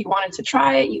was, if he wanted to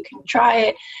try it, you can try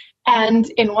it. And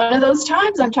in one of those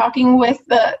times, I'm talking with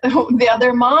the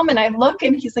other mom, and I look,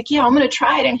 and he's like, yeah, I'm going to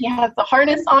try it. And he has the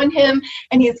harness on him,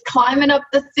 and he's climbing up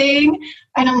the thing.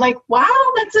 And I'm like,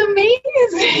 wow, that's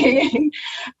amazing.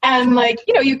 And like,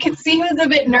 you could see he was a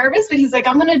bit nervous, but he's like,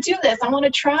 I'm going to do this. I want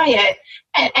to try it.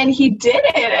 And he did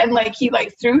it. And like, he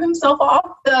like threw himself off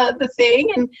the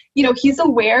thing. And, he's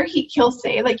aware. He'll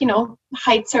say like,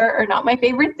 heights are not my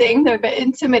favorite thing. They're a bit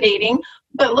intimidating.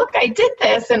 But look, I did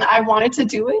this and I wanted to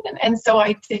do it. And so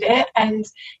I did it. And,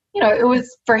 it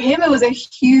was, for him, it was a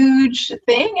huge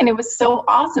thing. And it was so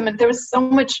awesome. And there was so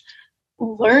much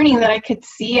learning that I could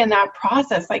see in that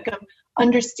process, like of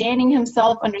understanding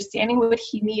himself, understanding what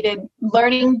he needed,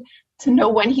 learning to know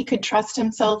when he could trust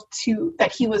himself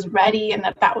that he was ready and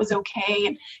that was okay.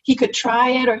 And he could try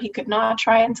it or he could not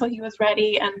try it until he was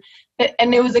ready. And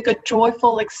it was like a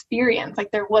joyful experience.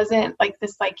 Like there wasn't like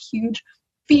this like huge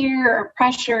fear or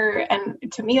pressure. And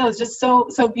to me, it was just so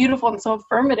beautiful and so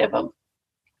affirmative of,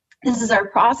 this is our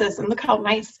process, and look how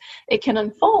nice it can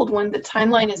unfold when the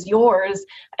timeline is yours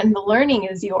and the learning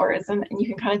is yours, and you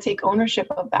can kind of take ownership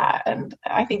of that. And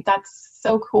I think that's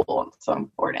so cool and so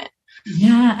important.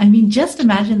 Yeah, I mean, just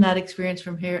imagine that experience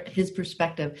from his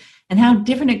perspective and how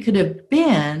different it could have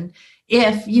been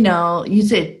if, you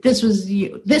said this was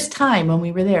this time when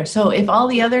we were there. So if all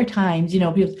the other times,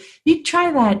 people, you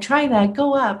try that,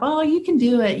 go up, oh, you can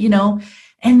do it,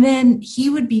 and then he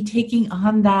would be taking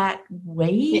on that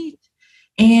weight,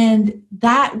 and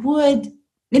that would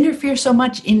interfere so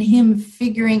much in him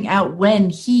figuring out when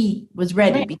he was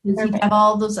ready, because he'd have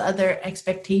all those other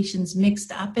expectations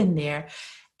mixed up in there,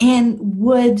 and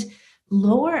would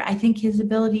lower, I think, his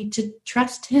ability to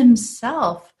trust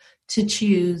himself to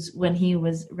choose when he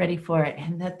was ready for it,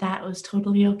 and that was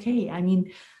totally okay. I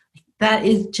mean, that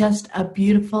is just a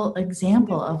beautiful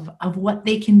example of what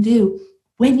they can do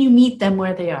when you meet them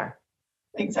where they are.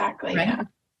 Exactly. Right? Yeah.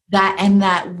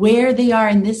 That where they are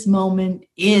in this moment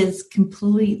is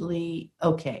completely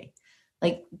okay.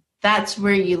 Like that's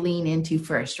where you lean into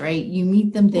first, right? You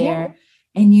meet them there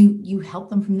and you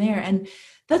help them from there. And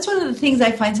that's one of the things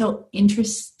I find so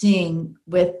interesting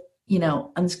with,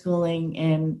 unschooling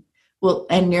and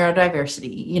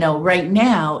neurodiversity, right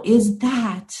now, is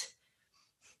that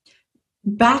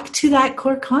back to that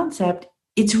core concept,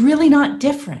 it's really not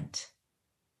different.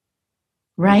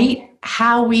 Right?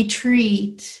 How we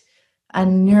treat a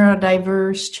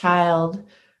neurodiverse child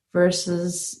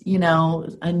versus, a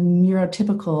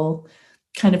neurotypical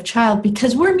kind of child,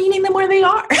 because we're meeting them where they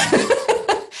are.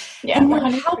 Yeah, and we're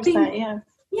helping.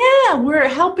 Yeah, we're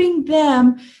helping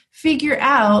them figure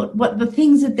out what the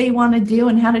things that they want to do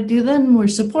and how to do them. We're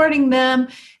supporting them.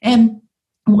 And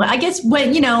I guess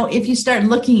when, if you start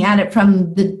looking at it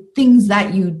from the things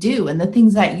that you do and the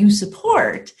things that you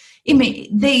support,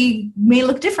 they may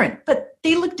look different, but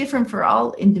they look different for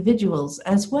all individuals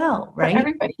as well, right? For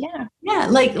everybody, yeah. Yeah,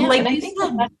 like you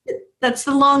said, that's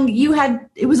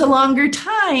it was a longer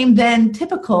time than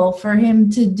typical for him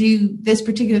to do this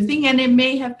particular thing, and it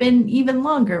may have been even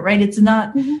longer, right? It's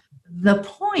not the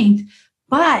point,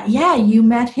 but yeah, you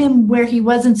met him where he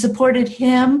was and supported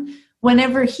him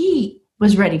whenever he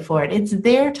was ready for it. It's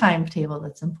their timetable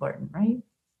that's important, right?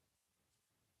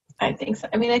 I think so.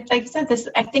 I mean, like I said,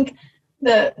 I think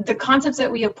the concepts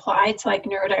that we apply to like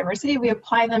neurodiversity, we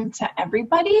apply them to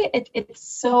everybody.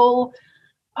 It's so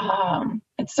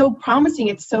promising.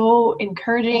 It's so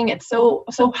encouraging. It's so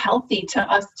healthy to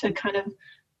us to kind of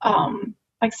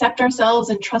accept ourselves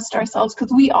and trust ourselves,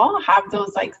 because we all have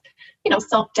those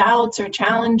self-doubts or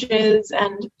challenges,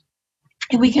 and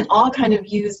if we can all kind of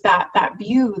use that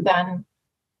view, then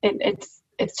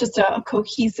it's just a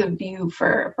cohesive view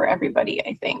for everybody,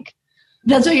 I think.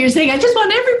 That's what you're saying. I just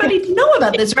want everybody to know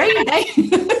about this, right?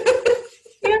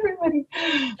 Everybody.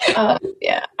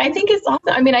 Yeah, I think it's awesome.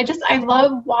 I mean, I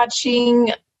love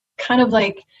watching kind of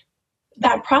like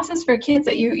that process for kids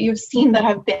that you've seen that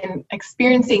have been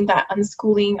experiencing that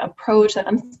unschooling approach, that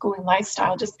unschooling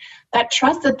lifestyle, just that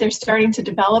trust that they're starting to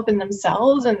develop in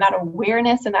themselves and that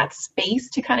awareness and that space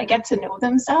to kind of get to know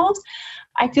themselves.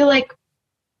 I feel like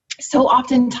so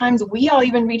oftentimes we all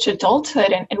even reach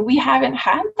adulthood and we haven't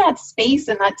had that space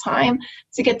and that time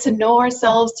to get to know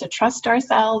ourselves, to trust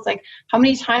ourselves. Like, how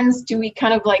many times do we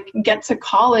kind of like get to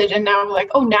college and now we're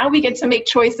like, oh, now we get to make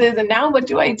choices and now what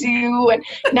do I do? And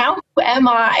now who am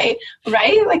I?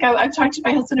 Right? Like I've talked to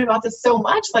my husband about this so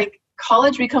much. Like,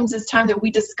 college becomes this time that we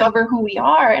discover who we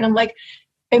are. And I'm like,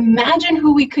 imagine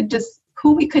who we could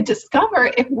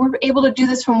discover if we're able to do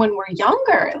this from when we're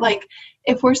younger. Like,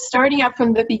 if we're starting out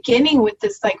from the beginning with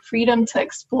this like freedom to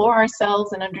explore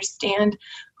ourselves and understand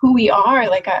who we are,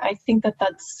 like I think that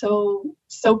that's so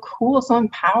cool, so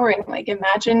empowering. Like,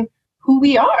 imagine who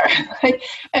we are, like,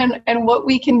 and what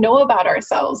we can know about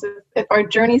ourselves if our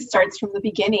journey starts from the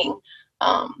beginning.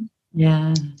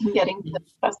 Getting to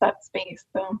trust that space.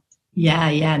 So.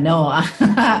 No,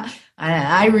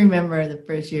 I remember the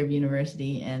first year of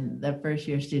university and the first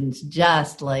year students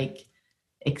just like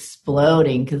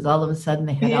exploding because all of a sudden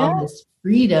they had all this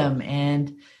freedom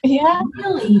and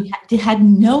really had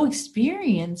no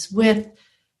experience with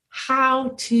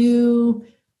how to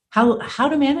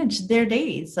manage their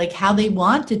days, like how they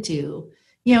wanted to,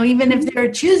 even if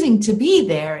they're choosing to be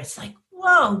there, it's like,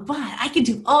 whoa, but I could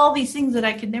do all these things that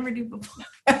I could never do before.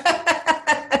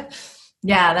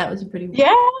 Yeah, that was a pretty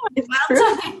it's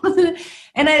true.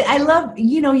 And I love,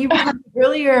 you were talking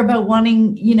earlier about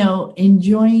wanting,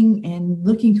 enjoying and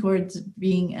looking towards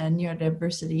being a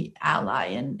neurodiversity ally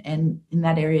and in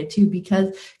that area too,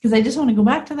 because I just want to go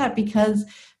back to that because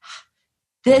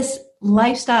this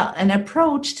lifestyle and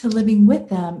approach to living with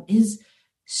them is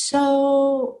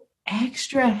so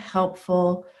extra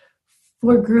helpful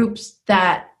for groups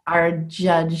that are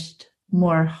judged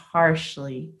more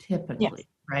harshly, typically,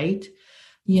 right?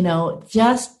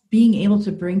 Just being able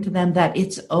to bring to them that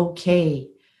it's okay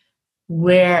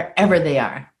wherever they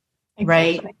are,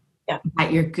 right? Yeah.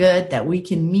 That you're good, that we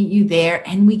can meet you there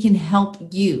and we can help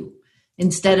you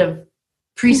instead of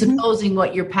presupposing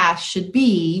what your path should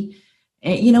be,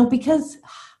 because,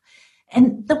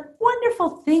 and the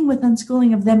wonderful thing with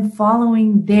unschooling of them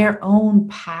following their own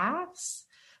paths,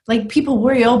 like people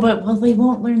worry, but they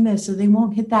won't learn this or they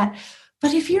won't hit that.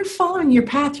 But if you're following your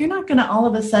path, you're not going to all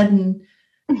of a sudden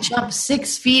jump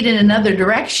 6 feet in another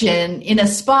direction in a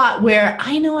spot where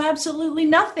I know absolutely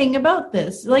nothing about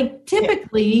this. Like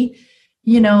typically,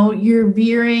 you're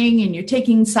veering and you're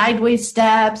taking sideways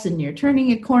steps and you're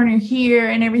turning a corner here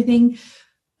and everything,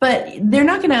 but they're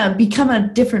not going to become a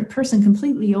different person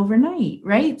completely overnight,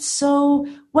 right? So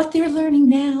what they're learning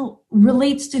now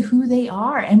relates to who they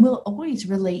are and will always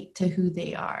relate to who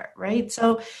they are, right?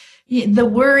 So the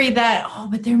worry that,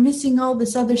 but they're missing all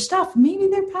this other stuff. Maybe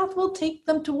their path will take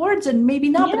them towards it. Maybe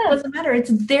not, but it doesn't matter. It's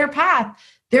their path.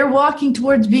 They're walking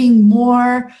towards being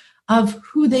more of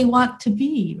who they want to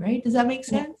be, right? Does that make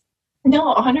sense?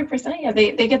 No, 100%. Yeah,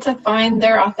 they get to find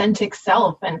their authentic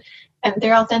self and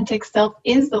their authentic self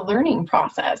is the learning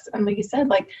process. And like you said,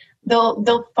 like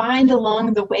they'll find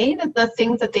along the way that the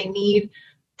things that they need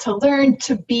to learn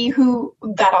to be who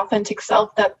that authentic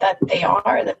self that they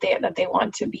are, that they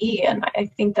want to be. And I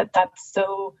think that that's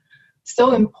so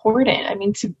important. I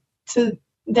mean, to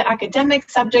the academic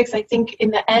subjects, I think in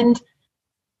the end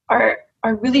are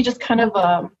really just kind of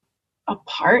a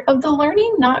part of the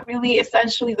learning, not really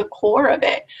essentially the core of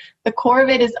it. The core of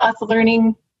it is us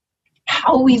learning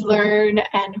how we learn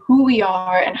and who we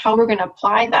are and how we're going to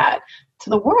apply that to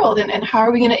the world and how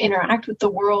are we going to interact with the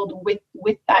world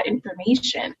with that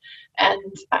information.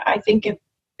 And I think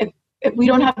if we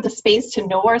don't have the space to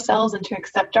know ourselves and to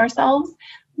accept ourselves,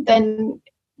 then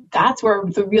that's where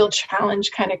the real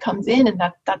challenge kind of comes in. And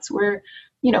that's where,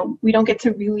 we don't get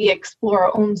to really explore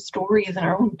our own stories and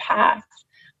our own paths.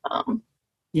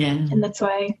 And that's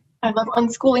why I love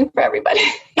unschooling for everybody.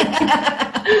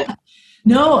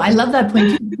 No, I love that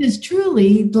point because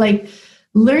truly, like,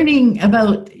 learning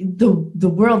about the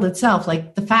world itself,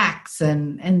 like the facts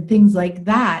and things like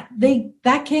that,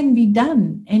 that can be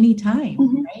done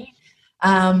anytime,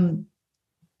 right?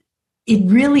 It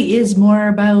really is more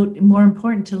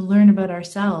important to learn about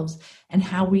ourselves and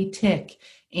how we tick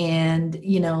and,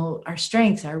 our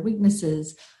strengths, our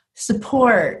weaknesses,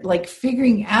 support, like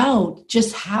figuring out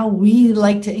just how we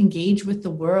like to engage with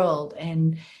the world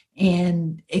and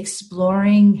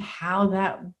exploring how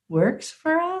that works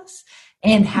for us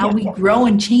and how we grow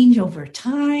and change over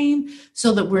time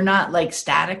so that we're not like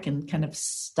static and kind of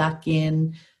stuck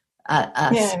in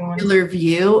a singular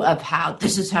view of how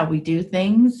this is how we do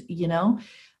things,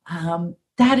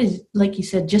 that is, like you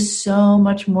said, just so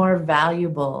much more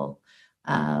valuable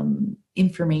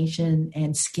information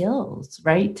and skills,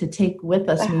 right? To take with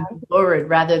us moving forward,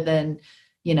 rather than,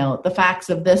 the facts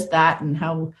of this, that, and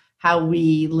how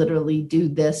we literally do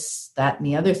this, that, and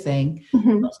the other thing.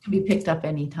 Mm-hmm. Those can be picked up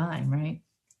anytime, right?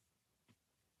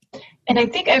 And I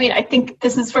think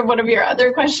this is for one of your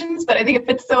other questions, but I think it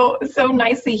fits so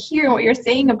nicely here in what you're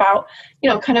saying about,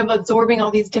 kind of absorbing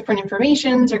all these different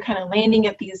informations, or kind of landing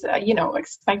at these,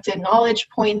 expected knowledge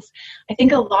points. I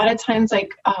think a lot of times,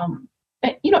 like,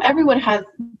 everyone has,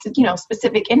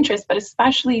 specific interests, but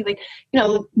especially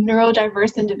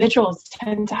neurodiverse individuals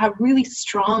tend to have really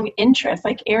strong interests,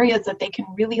 like areas that they can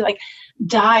really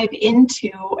dive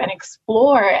into and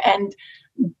explore. And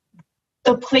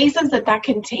the places that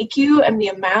can take you, and the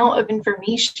amount of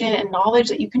information and knowledge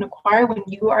that you can acquire when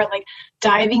you are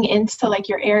diving into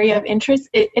your area of interest,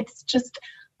 it's just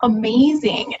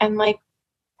amazing. And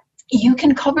you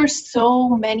can cover so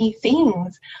many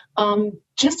things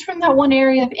just from that one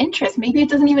area of interest. Maybe it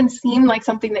doesn't even seem like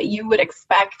something that you would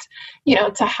expect,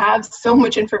 to have so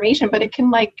much information, but it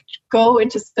can go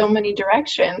into so many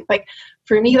directions.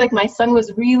 For me, my son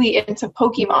was really into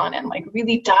Pokemon and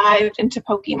really dived into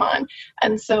Pokemon.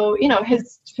 And so,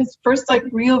 his first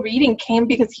real reading came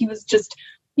because he was just,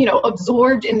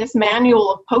 absorbed in this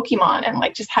manual of Pokemon,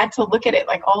 and just had to look at it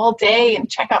all day and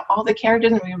check out all the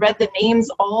characters. And we read the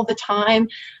names all the time.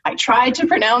 I tried to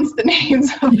pronounce the names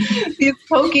of these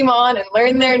Pokemon and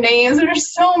learn their names.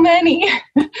 There's so many,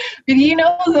 but he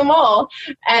knows them all.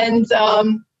 And,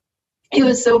 it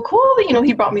was so cool that,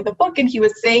 he brought me the book and he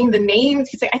was saying the names.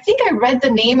 He's like, I think I read the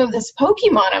name of this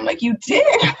Pokemon. I'm like, you did?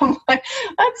 I'm like,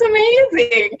 that's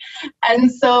amazing.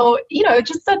 And so,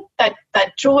 just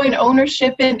that joy and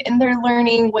ownership in their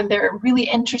learning when they're really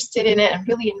interested in it and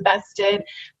really invested.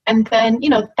 And then,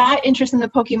 that interest in the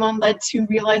Pokemon led to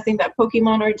realizing that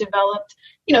Pokemon are developed,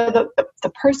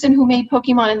 the person who made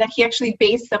Pokemon, and that he actually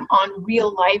based them on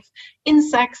real life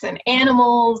insects and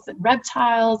animals and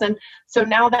reptiles. And so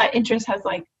now that interest has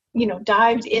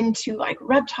dived into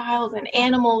reptiles and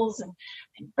animals and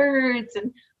birds.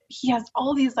 And he has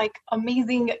all these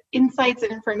amazing insights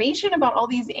and information about all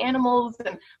these animals.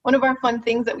 And one of our fun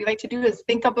things that we like to do is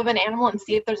think up of an animal and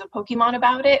see if there's a Pokemon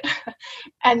about it.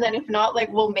 And then if not,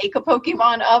 we'll make a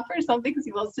Pokemon up or something, because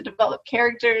he loves to develop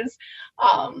characters.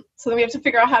 So then we have to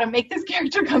figure out how to make this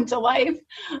character come to life.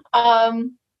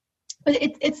 But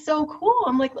it's so cool.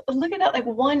 I'm like, look at that.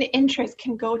 One interest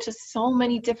can go to so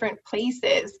many different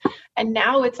places. And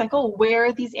now it's oh, where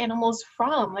are these animals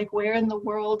from? Where in the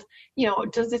world,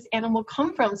 does this animal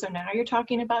come from? So now you're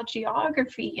talking about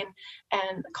geography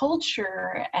and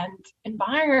culture and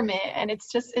environment. And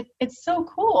it's just, it's so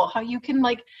cool how you can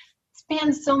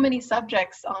span so many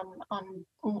subjects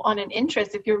on an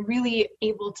interest if you're really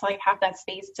able to have that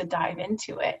space to dive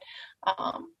into it.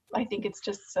 I think it's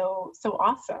just so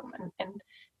awesome. And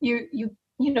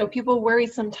people worry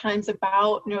sometimes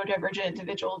about neurodivergent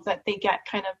individuals that they get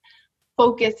kind of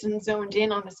focused and zoned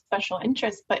in on the special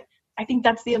interest. But I think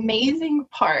that's the amazing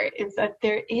part, is that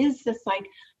there is this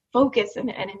focus and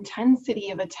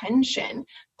intensity of attention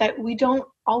that we don't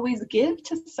always give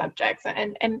to subjects.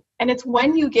 And it's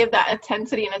when you give that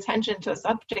intensity and attention to a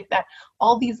subject that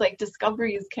all these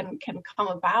discoveries can come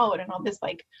about, and all this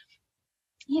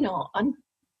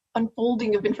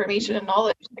unfolding of information and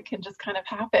knowledge that can just kind of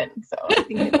happen. So I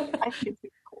think it's super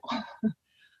cool.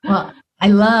 Well, I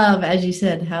love, as you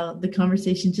said, how the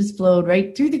conversation just flowed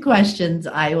right through the questions.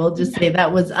 I will just say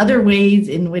that was other ways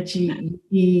in which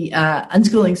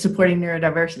unschooling supporting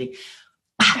neurodiversity.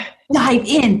 Dive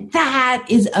in. That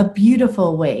is a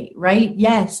beautiful way, right?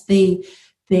 Yes, they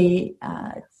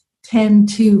tend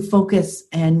to focus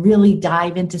and really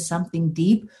dive into something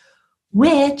deep,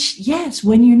 which, yes,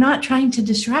 when you're not trying to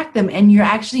distract them and you're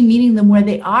actually meeting them where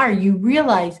they are, you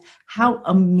realize how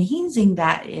amazing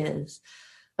that is.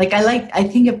 I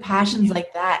think of passions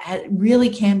like that, it really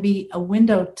can be a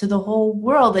window to the whole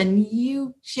world. And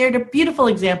you shared a beautiful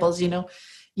examples,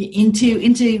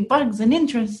 into bugs and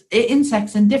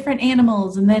insects and different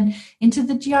animals, and then into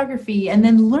the geography, and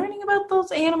then learning about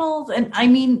those animals. And I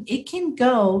mean, it can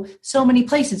go so many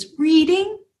places.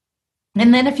 Reading.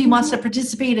 And then if he wants to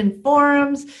participate in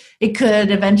forums, it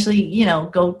could eventually,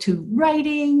 go to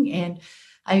writing. And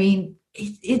I mean,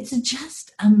 it's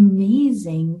just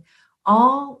amazing.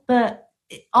 All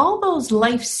those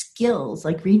life skills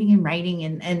like reading and writing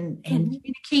and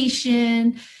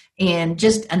communication and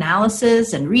just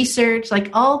analysis and research,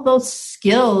 all those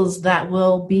skills that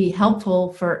will be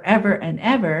helpful forever and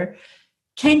ever,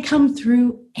 can come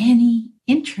through any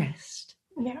interest.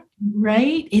 Yeah.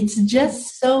 Right? It's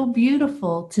just so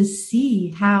beautiful to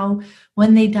see how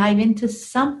when they dive into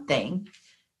something,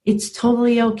 it's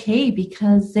totally okay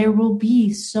because there will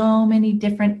be so many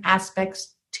different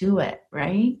aspects to it,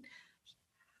 right?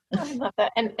 I love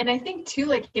that. And I think too,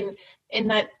 like in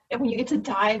that when you get to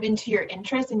dive into your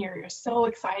interest and you're so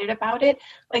excited about it,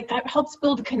 like that helps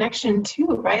build a connection too,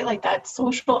 right? Like that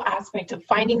social aspect of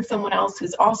finding someone else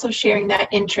who's also sharing that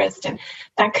interest and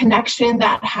that connection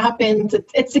that happens.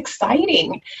 It's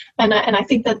exciting. And I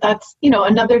think that that's,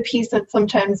 another piece that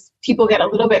sometimes people get a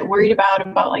little bit worried about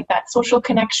like that social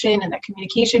connection and that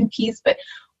communication piece. But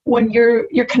when you're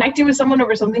connecting with someone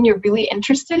over something you're really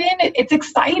interested in, it's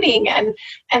exciting, and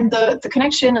the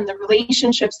connection and the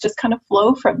relationships just kind of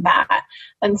flow from that.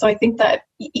 And so I think that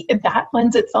that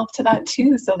lends itself to that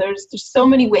too. So there's so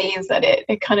many ways that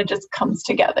it kind of just comes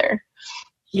together.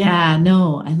 Yeah,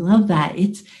 no, I love that.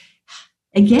 It's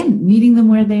again meeting them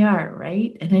where they are,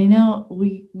 right? And I know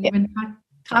we've been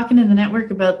talking in the network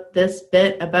about this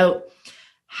bit about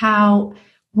how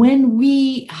when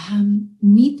we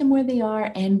meet them where they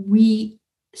are and we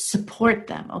support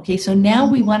them, okay, so now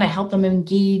we want to help them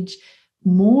engage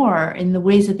more in the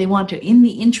ways that they want to, in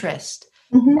the interest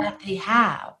that they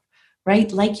have,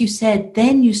 right? Like you said,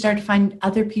 then you start to find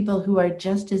other people who are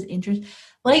just as interested,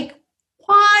 like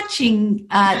watching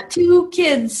two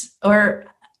kids or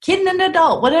kid and an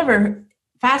adult, whatever,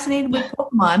 fascinated with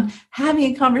Pokemon, having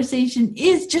a conversation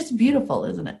is just beautiful,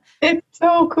 isn't it? It's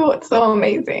so cool. It's so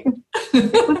amazing.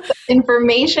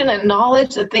 Information and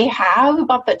knowledge that they have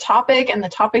about the topic and the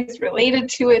topics related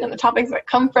to it and the topics that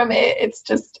come from it.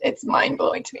 It's mind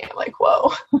blowing to me. I'm like,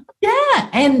 whoa. Yeah.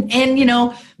 And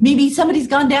maybe somebody's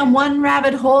gone down one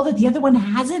rabbit hole that the other one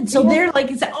hasn't. So they're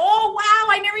like, oh, wow,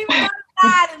 I never even thought of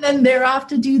that. And then they're off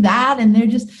to do that. And they're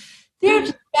just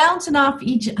bouncing off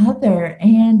each other.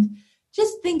 And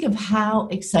just think of how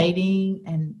exciting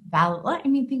and valid. I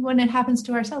mean, think when it happens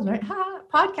to ourselves, right?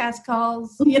 Podcast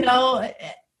calls, excited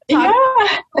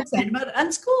about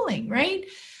unschooling, right?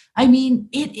 I mean,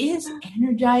 it is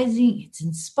energizing. It's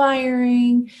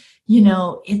inspiring.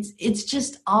 It's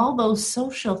just all those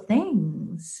social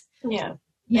things. Yeah.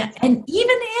 Yeah. And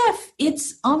even if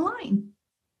it's online,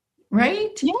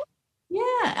 right? Yeah.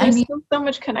 Yeah. There's so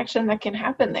much connection that can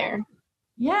happen there.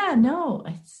 Yeah, no,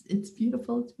 it's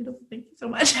beautiful. It's beautiful. Thank you so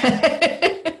much.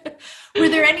 Were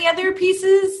there any other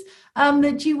pieces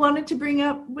that you wanted to bring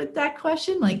up with that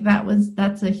question? Like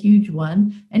that's a huge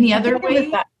one. Any other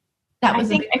way? I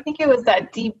think it was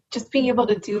that deep, just being able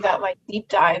to do that like deep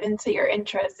dive into your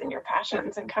interests and your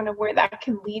passions and kind of where that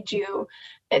can lead you.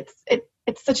 It's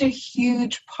such a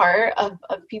huge part of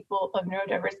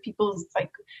neurodiverse people's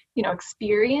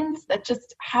experience, that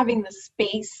just having the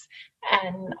space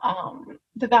and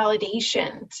the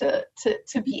validation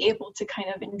to be able to kind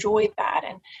of enjoy that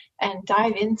and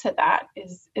dive into that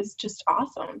is just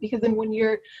awesome. Because then when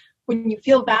you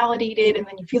feel validated and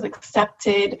then you feel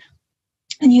accepted,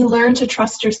 and you learn to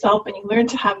trust yourself and you learn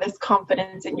to have this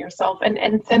confidence in yourself,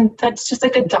 and then that's just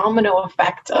like a domino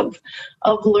effect of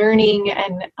learning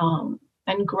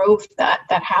and growth that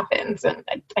happens. And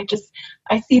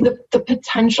I see the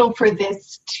potential for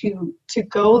this to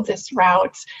go this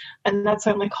route. And that's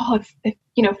why I'm like,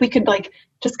 if we could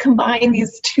just combine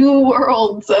these two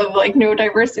worlds of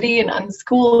neurodiversity and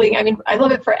unschooling. I mean, I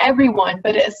love it for everyone,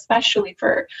 but especially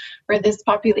for this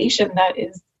population that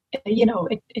is,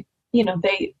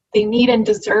 they need and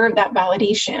deserve that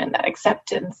validation, that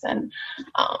acceptance, and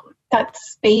that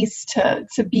space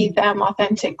to be them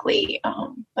authentically.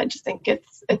 I just think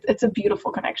it's a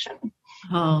beautiful connection.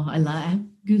 Oh, I have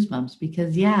goosebumps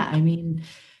because I mean,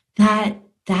 that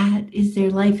is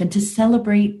their life, and to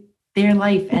celebrate their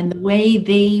life and the way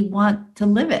they want to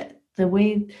live it, the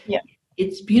way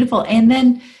it's beautiful. And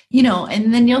then,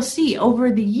 you'll see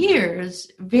over the years,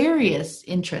 various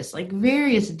interests, like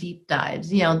various deep dives,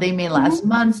 they may last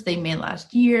months, they may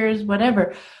last years,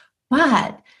 whatever,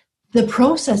 but the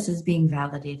process is being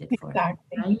validated for them,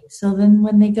 right? So then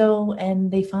when they go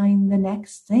and they find the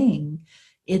next thing,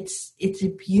 it's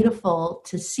beautiful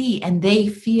to see, and they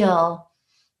feel,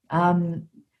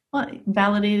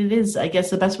 validated is, I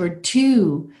guess, the best word,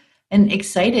 too, and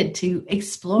excited to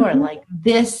explore. Like,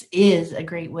 this is a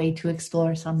great way to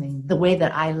explore something. The way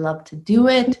that I love to do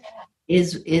it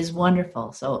is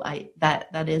wonderful. So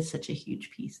that is such a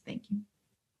huge piece. Thank you.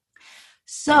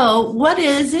 So what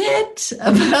is it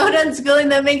about unschooling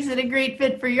that makes it a great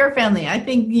fit for your family? I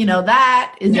think,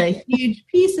 that is a huge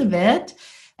piece of it.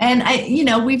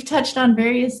 And we've touched on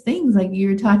various things, like you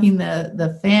were talking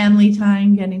the family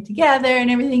time, getting together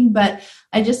and everything, but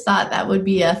I just thought that would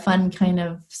be a fun kind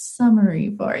of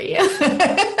summary for you.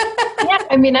 Yeah,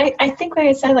 I mean, I think, like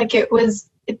I said, like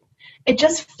it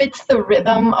just fits the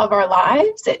rhythm of our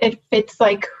lives. It fits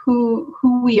like who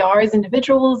we are as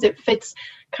individuals. It fits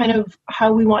kind of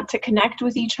how we want to connect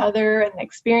with each other and the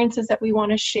experiences that we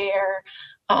want to share.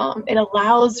 It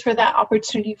allows for that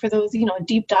opportunity for those,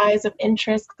 deep dives of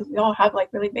interest, because we all have like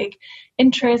really big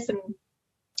interests, and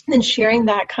then sharing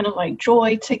that kind of like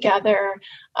joy together.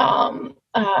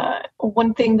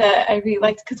 One thing that I really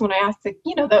liked, because when I asked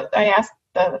I asked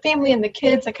the family and the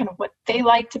kids, like kind of what they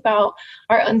liked about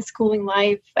our unschooling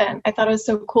life. And I thought it was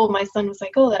so cool. My son was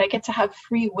like, oh, that I get to have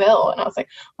free will. And I was like,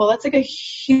 well, that's like a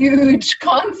huge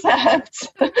concept.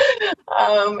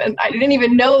 And I didn't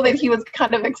even know that he was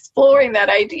kind of exploring that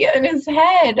idea in his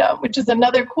head, which is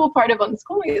another cool part of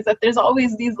unschooling, is that there's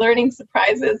always these learning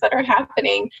surprises that are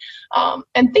happening,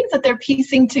 and things that they're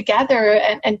piecing together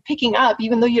and picking up,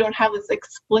 even though you don't have this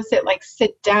explicit, like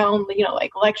sit down,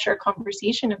 like lecture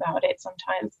conversation about it sometimes.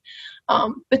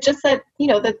 But just that,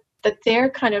 that they're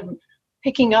kind of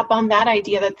picking up on that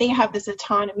idea that they have this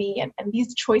autonomy and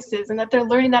these choices, and that they're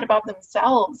learning that about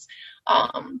themselves,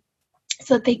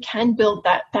 so that they can build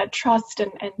that trust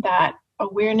and that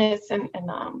awareness and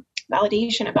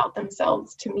validation about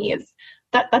themselves. To me, is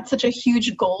that's such a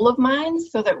huge goal of mine,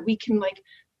 so that we can like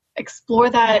explore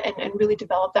that and really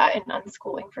develop that in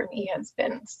unschooling. For me, has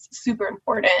been super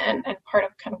important and part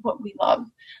of kind of what we love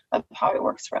of how it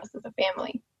works for us as a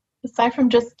family. Aside from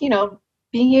just,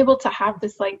 being able to have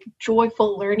this like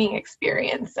joyful learning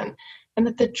experience, and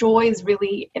that the joy is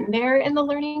really in there in the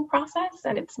learning process,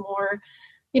 and it's more,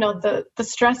 the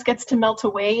stress gets to melt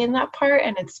away in that part,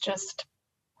 and it's just,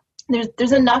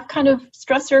 there's enough kind of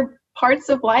stressor parts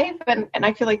of life, and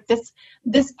I feel like this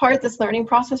learning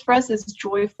process for us is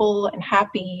joyful and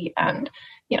happy, and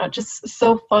just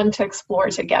so fun to explore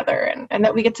together, and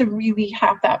that we get to really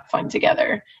have that fun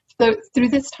together through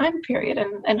this time period,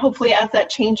 and hopefully as that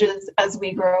changes as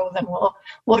we grow, then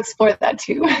we'll explore that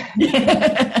too.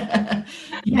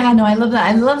 Yeah, no, I love that.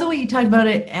 I love the way you talk about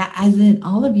it as in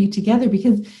all of you together,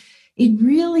 because it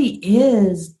really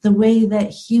is the way that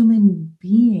human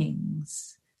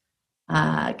beings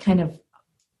kind of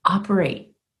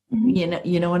operate. Mm-hmm.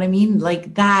 You know what I mean?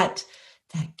 Like that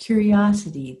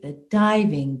curiosity, the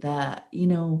diving, the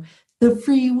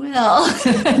free will,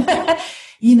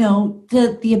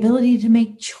 the ability to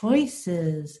make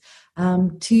choices,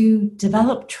 to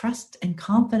develop trust and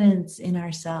confidence in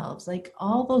ourselves. Like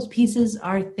all those pieces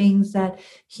are things that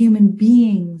human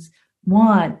beings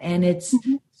want. And it's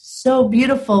mm-hmm. so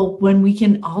beautiful when we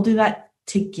can all do that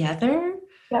together.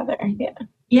 Yeah.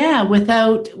 Yeah,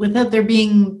 without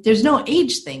there's no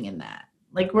age thing in that.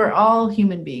 Like we're all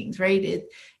human beings, right?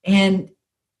 And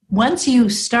once you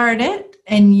start it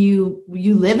and you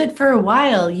live it for a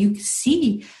while, you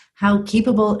see how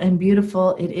capable and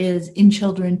beautiful it is in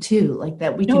children too. Like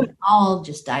that we can all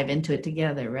just dive into it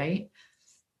together, right?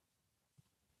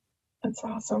 That's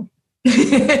awesome.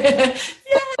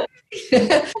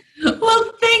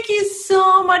 Well, thank you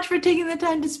so much for taking the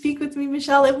time to speak with me,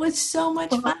 Michelle. It was so much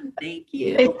fun. Thank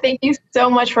you. Thank you so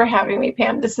much for having me,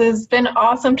 Pam. This has been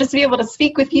awesome. Just to be able to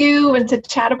speak with you and to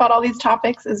chat about all these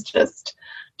topics is just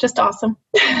awesome.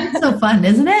 It's so fun,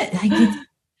 isn't it?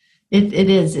 It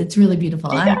is. It's really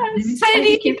beautiful. Yes. I'm excited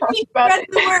to keep talking about it.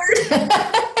 The word.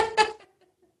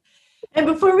 And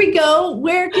before we go,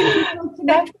 where can people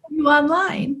connect with you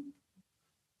online?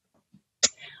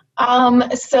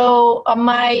 So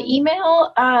my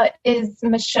email is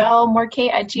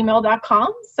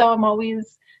michellemorquet@gmail.com. So I'm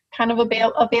always kind of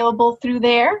available through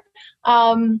there.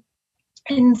 And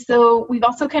so we've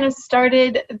also kind of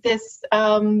started this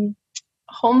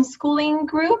homeschooling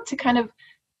group to kind of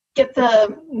get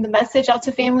the message out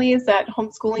to families that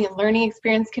homeschooling and learning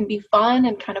experience can be fun,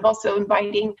 and kind of also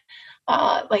inviting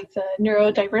like the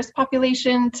neurodiverse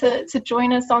population to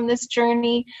join us on this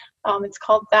journey. It's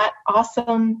called That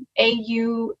Awesome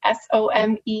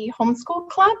AUSOME Homeschool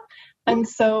Club. And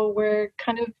so we're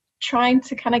kind of trying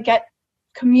to kind of get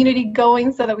community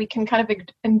going so that we can kind of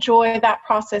enjoy that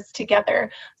process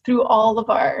together through all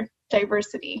of our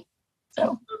diversity.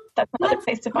 So that's another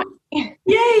place to find me.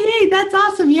 Yay, that's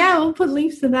awesome. Yeah, we'll put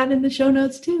links to that in the show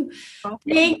notes too. Awesome.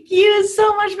 Thank you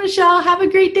so much, Michelle. Have a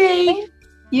great day.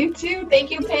 You too.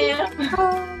 Thank you, Pam.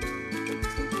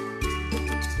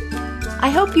 I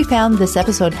hope you found this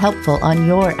episode helpful on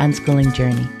your unschooling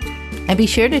journey. And be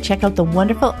sure to check out the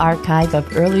wonderful archive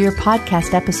of earlier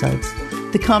podcast episodes.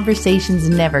 The conversations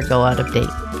never go out of date.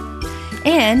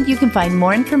 And you can find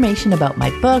more information about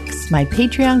my books, my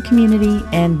Patreon community,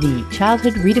 and the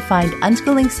Childhood Redefined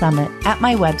Unschooling Summit at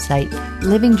my website,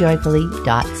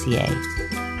 livingjoyfully.ca.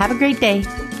 Have a great day.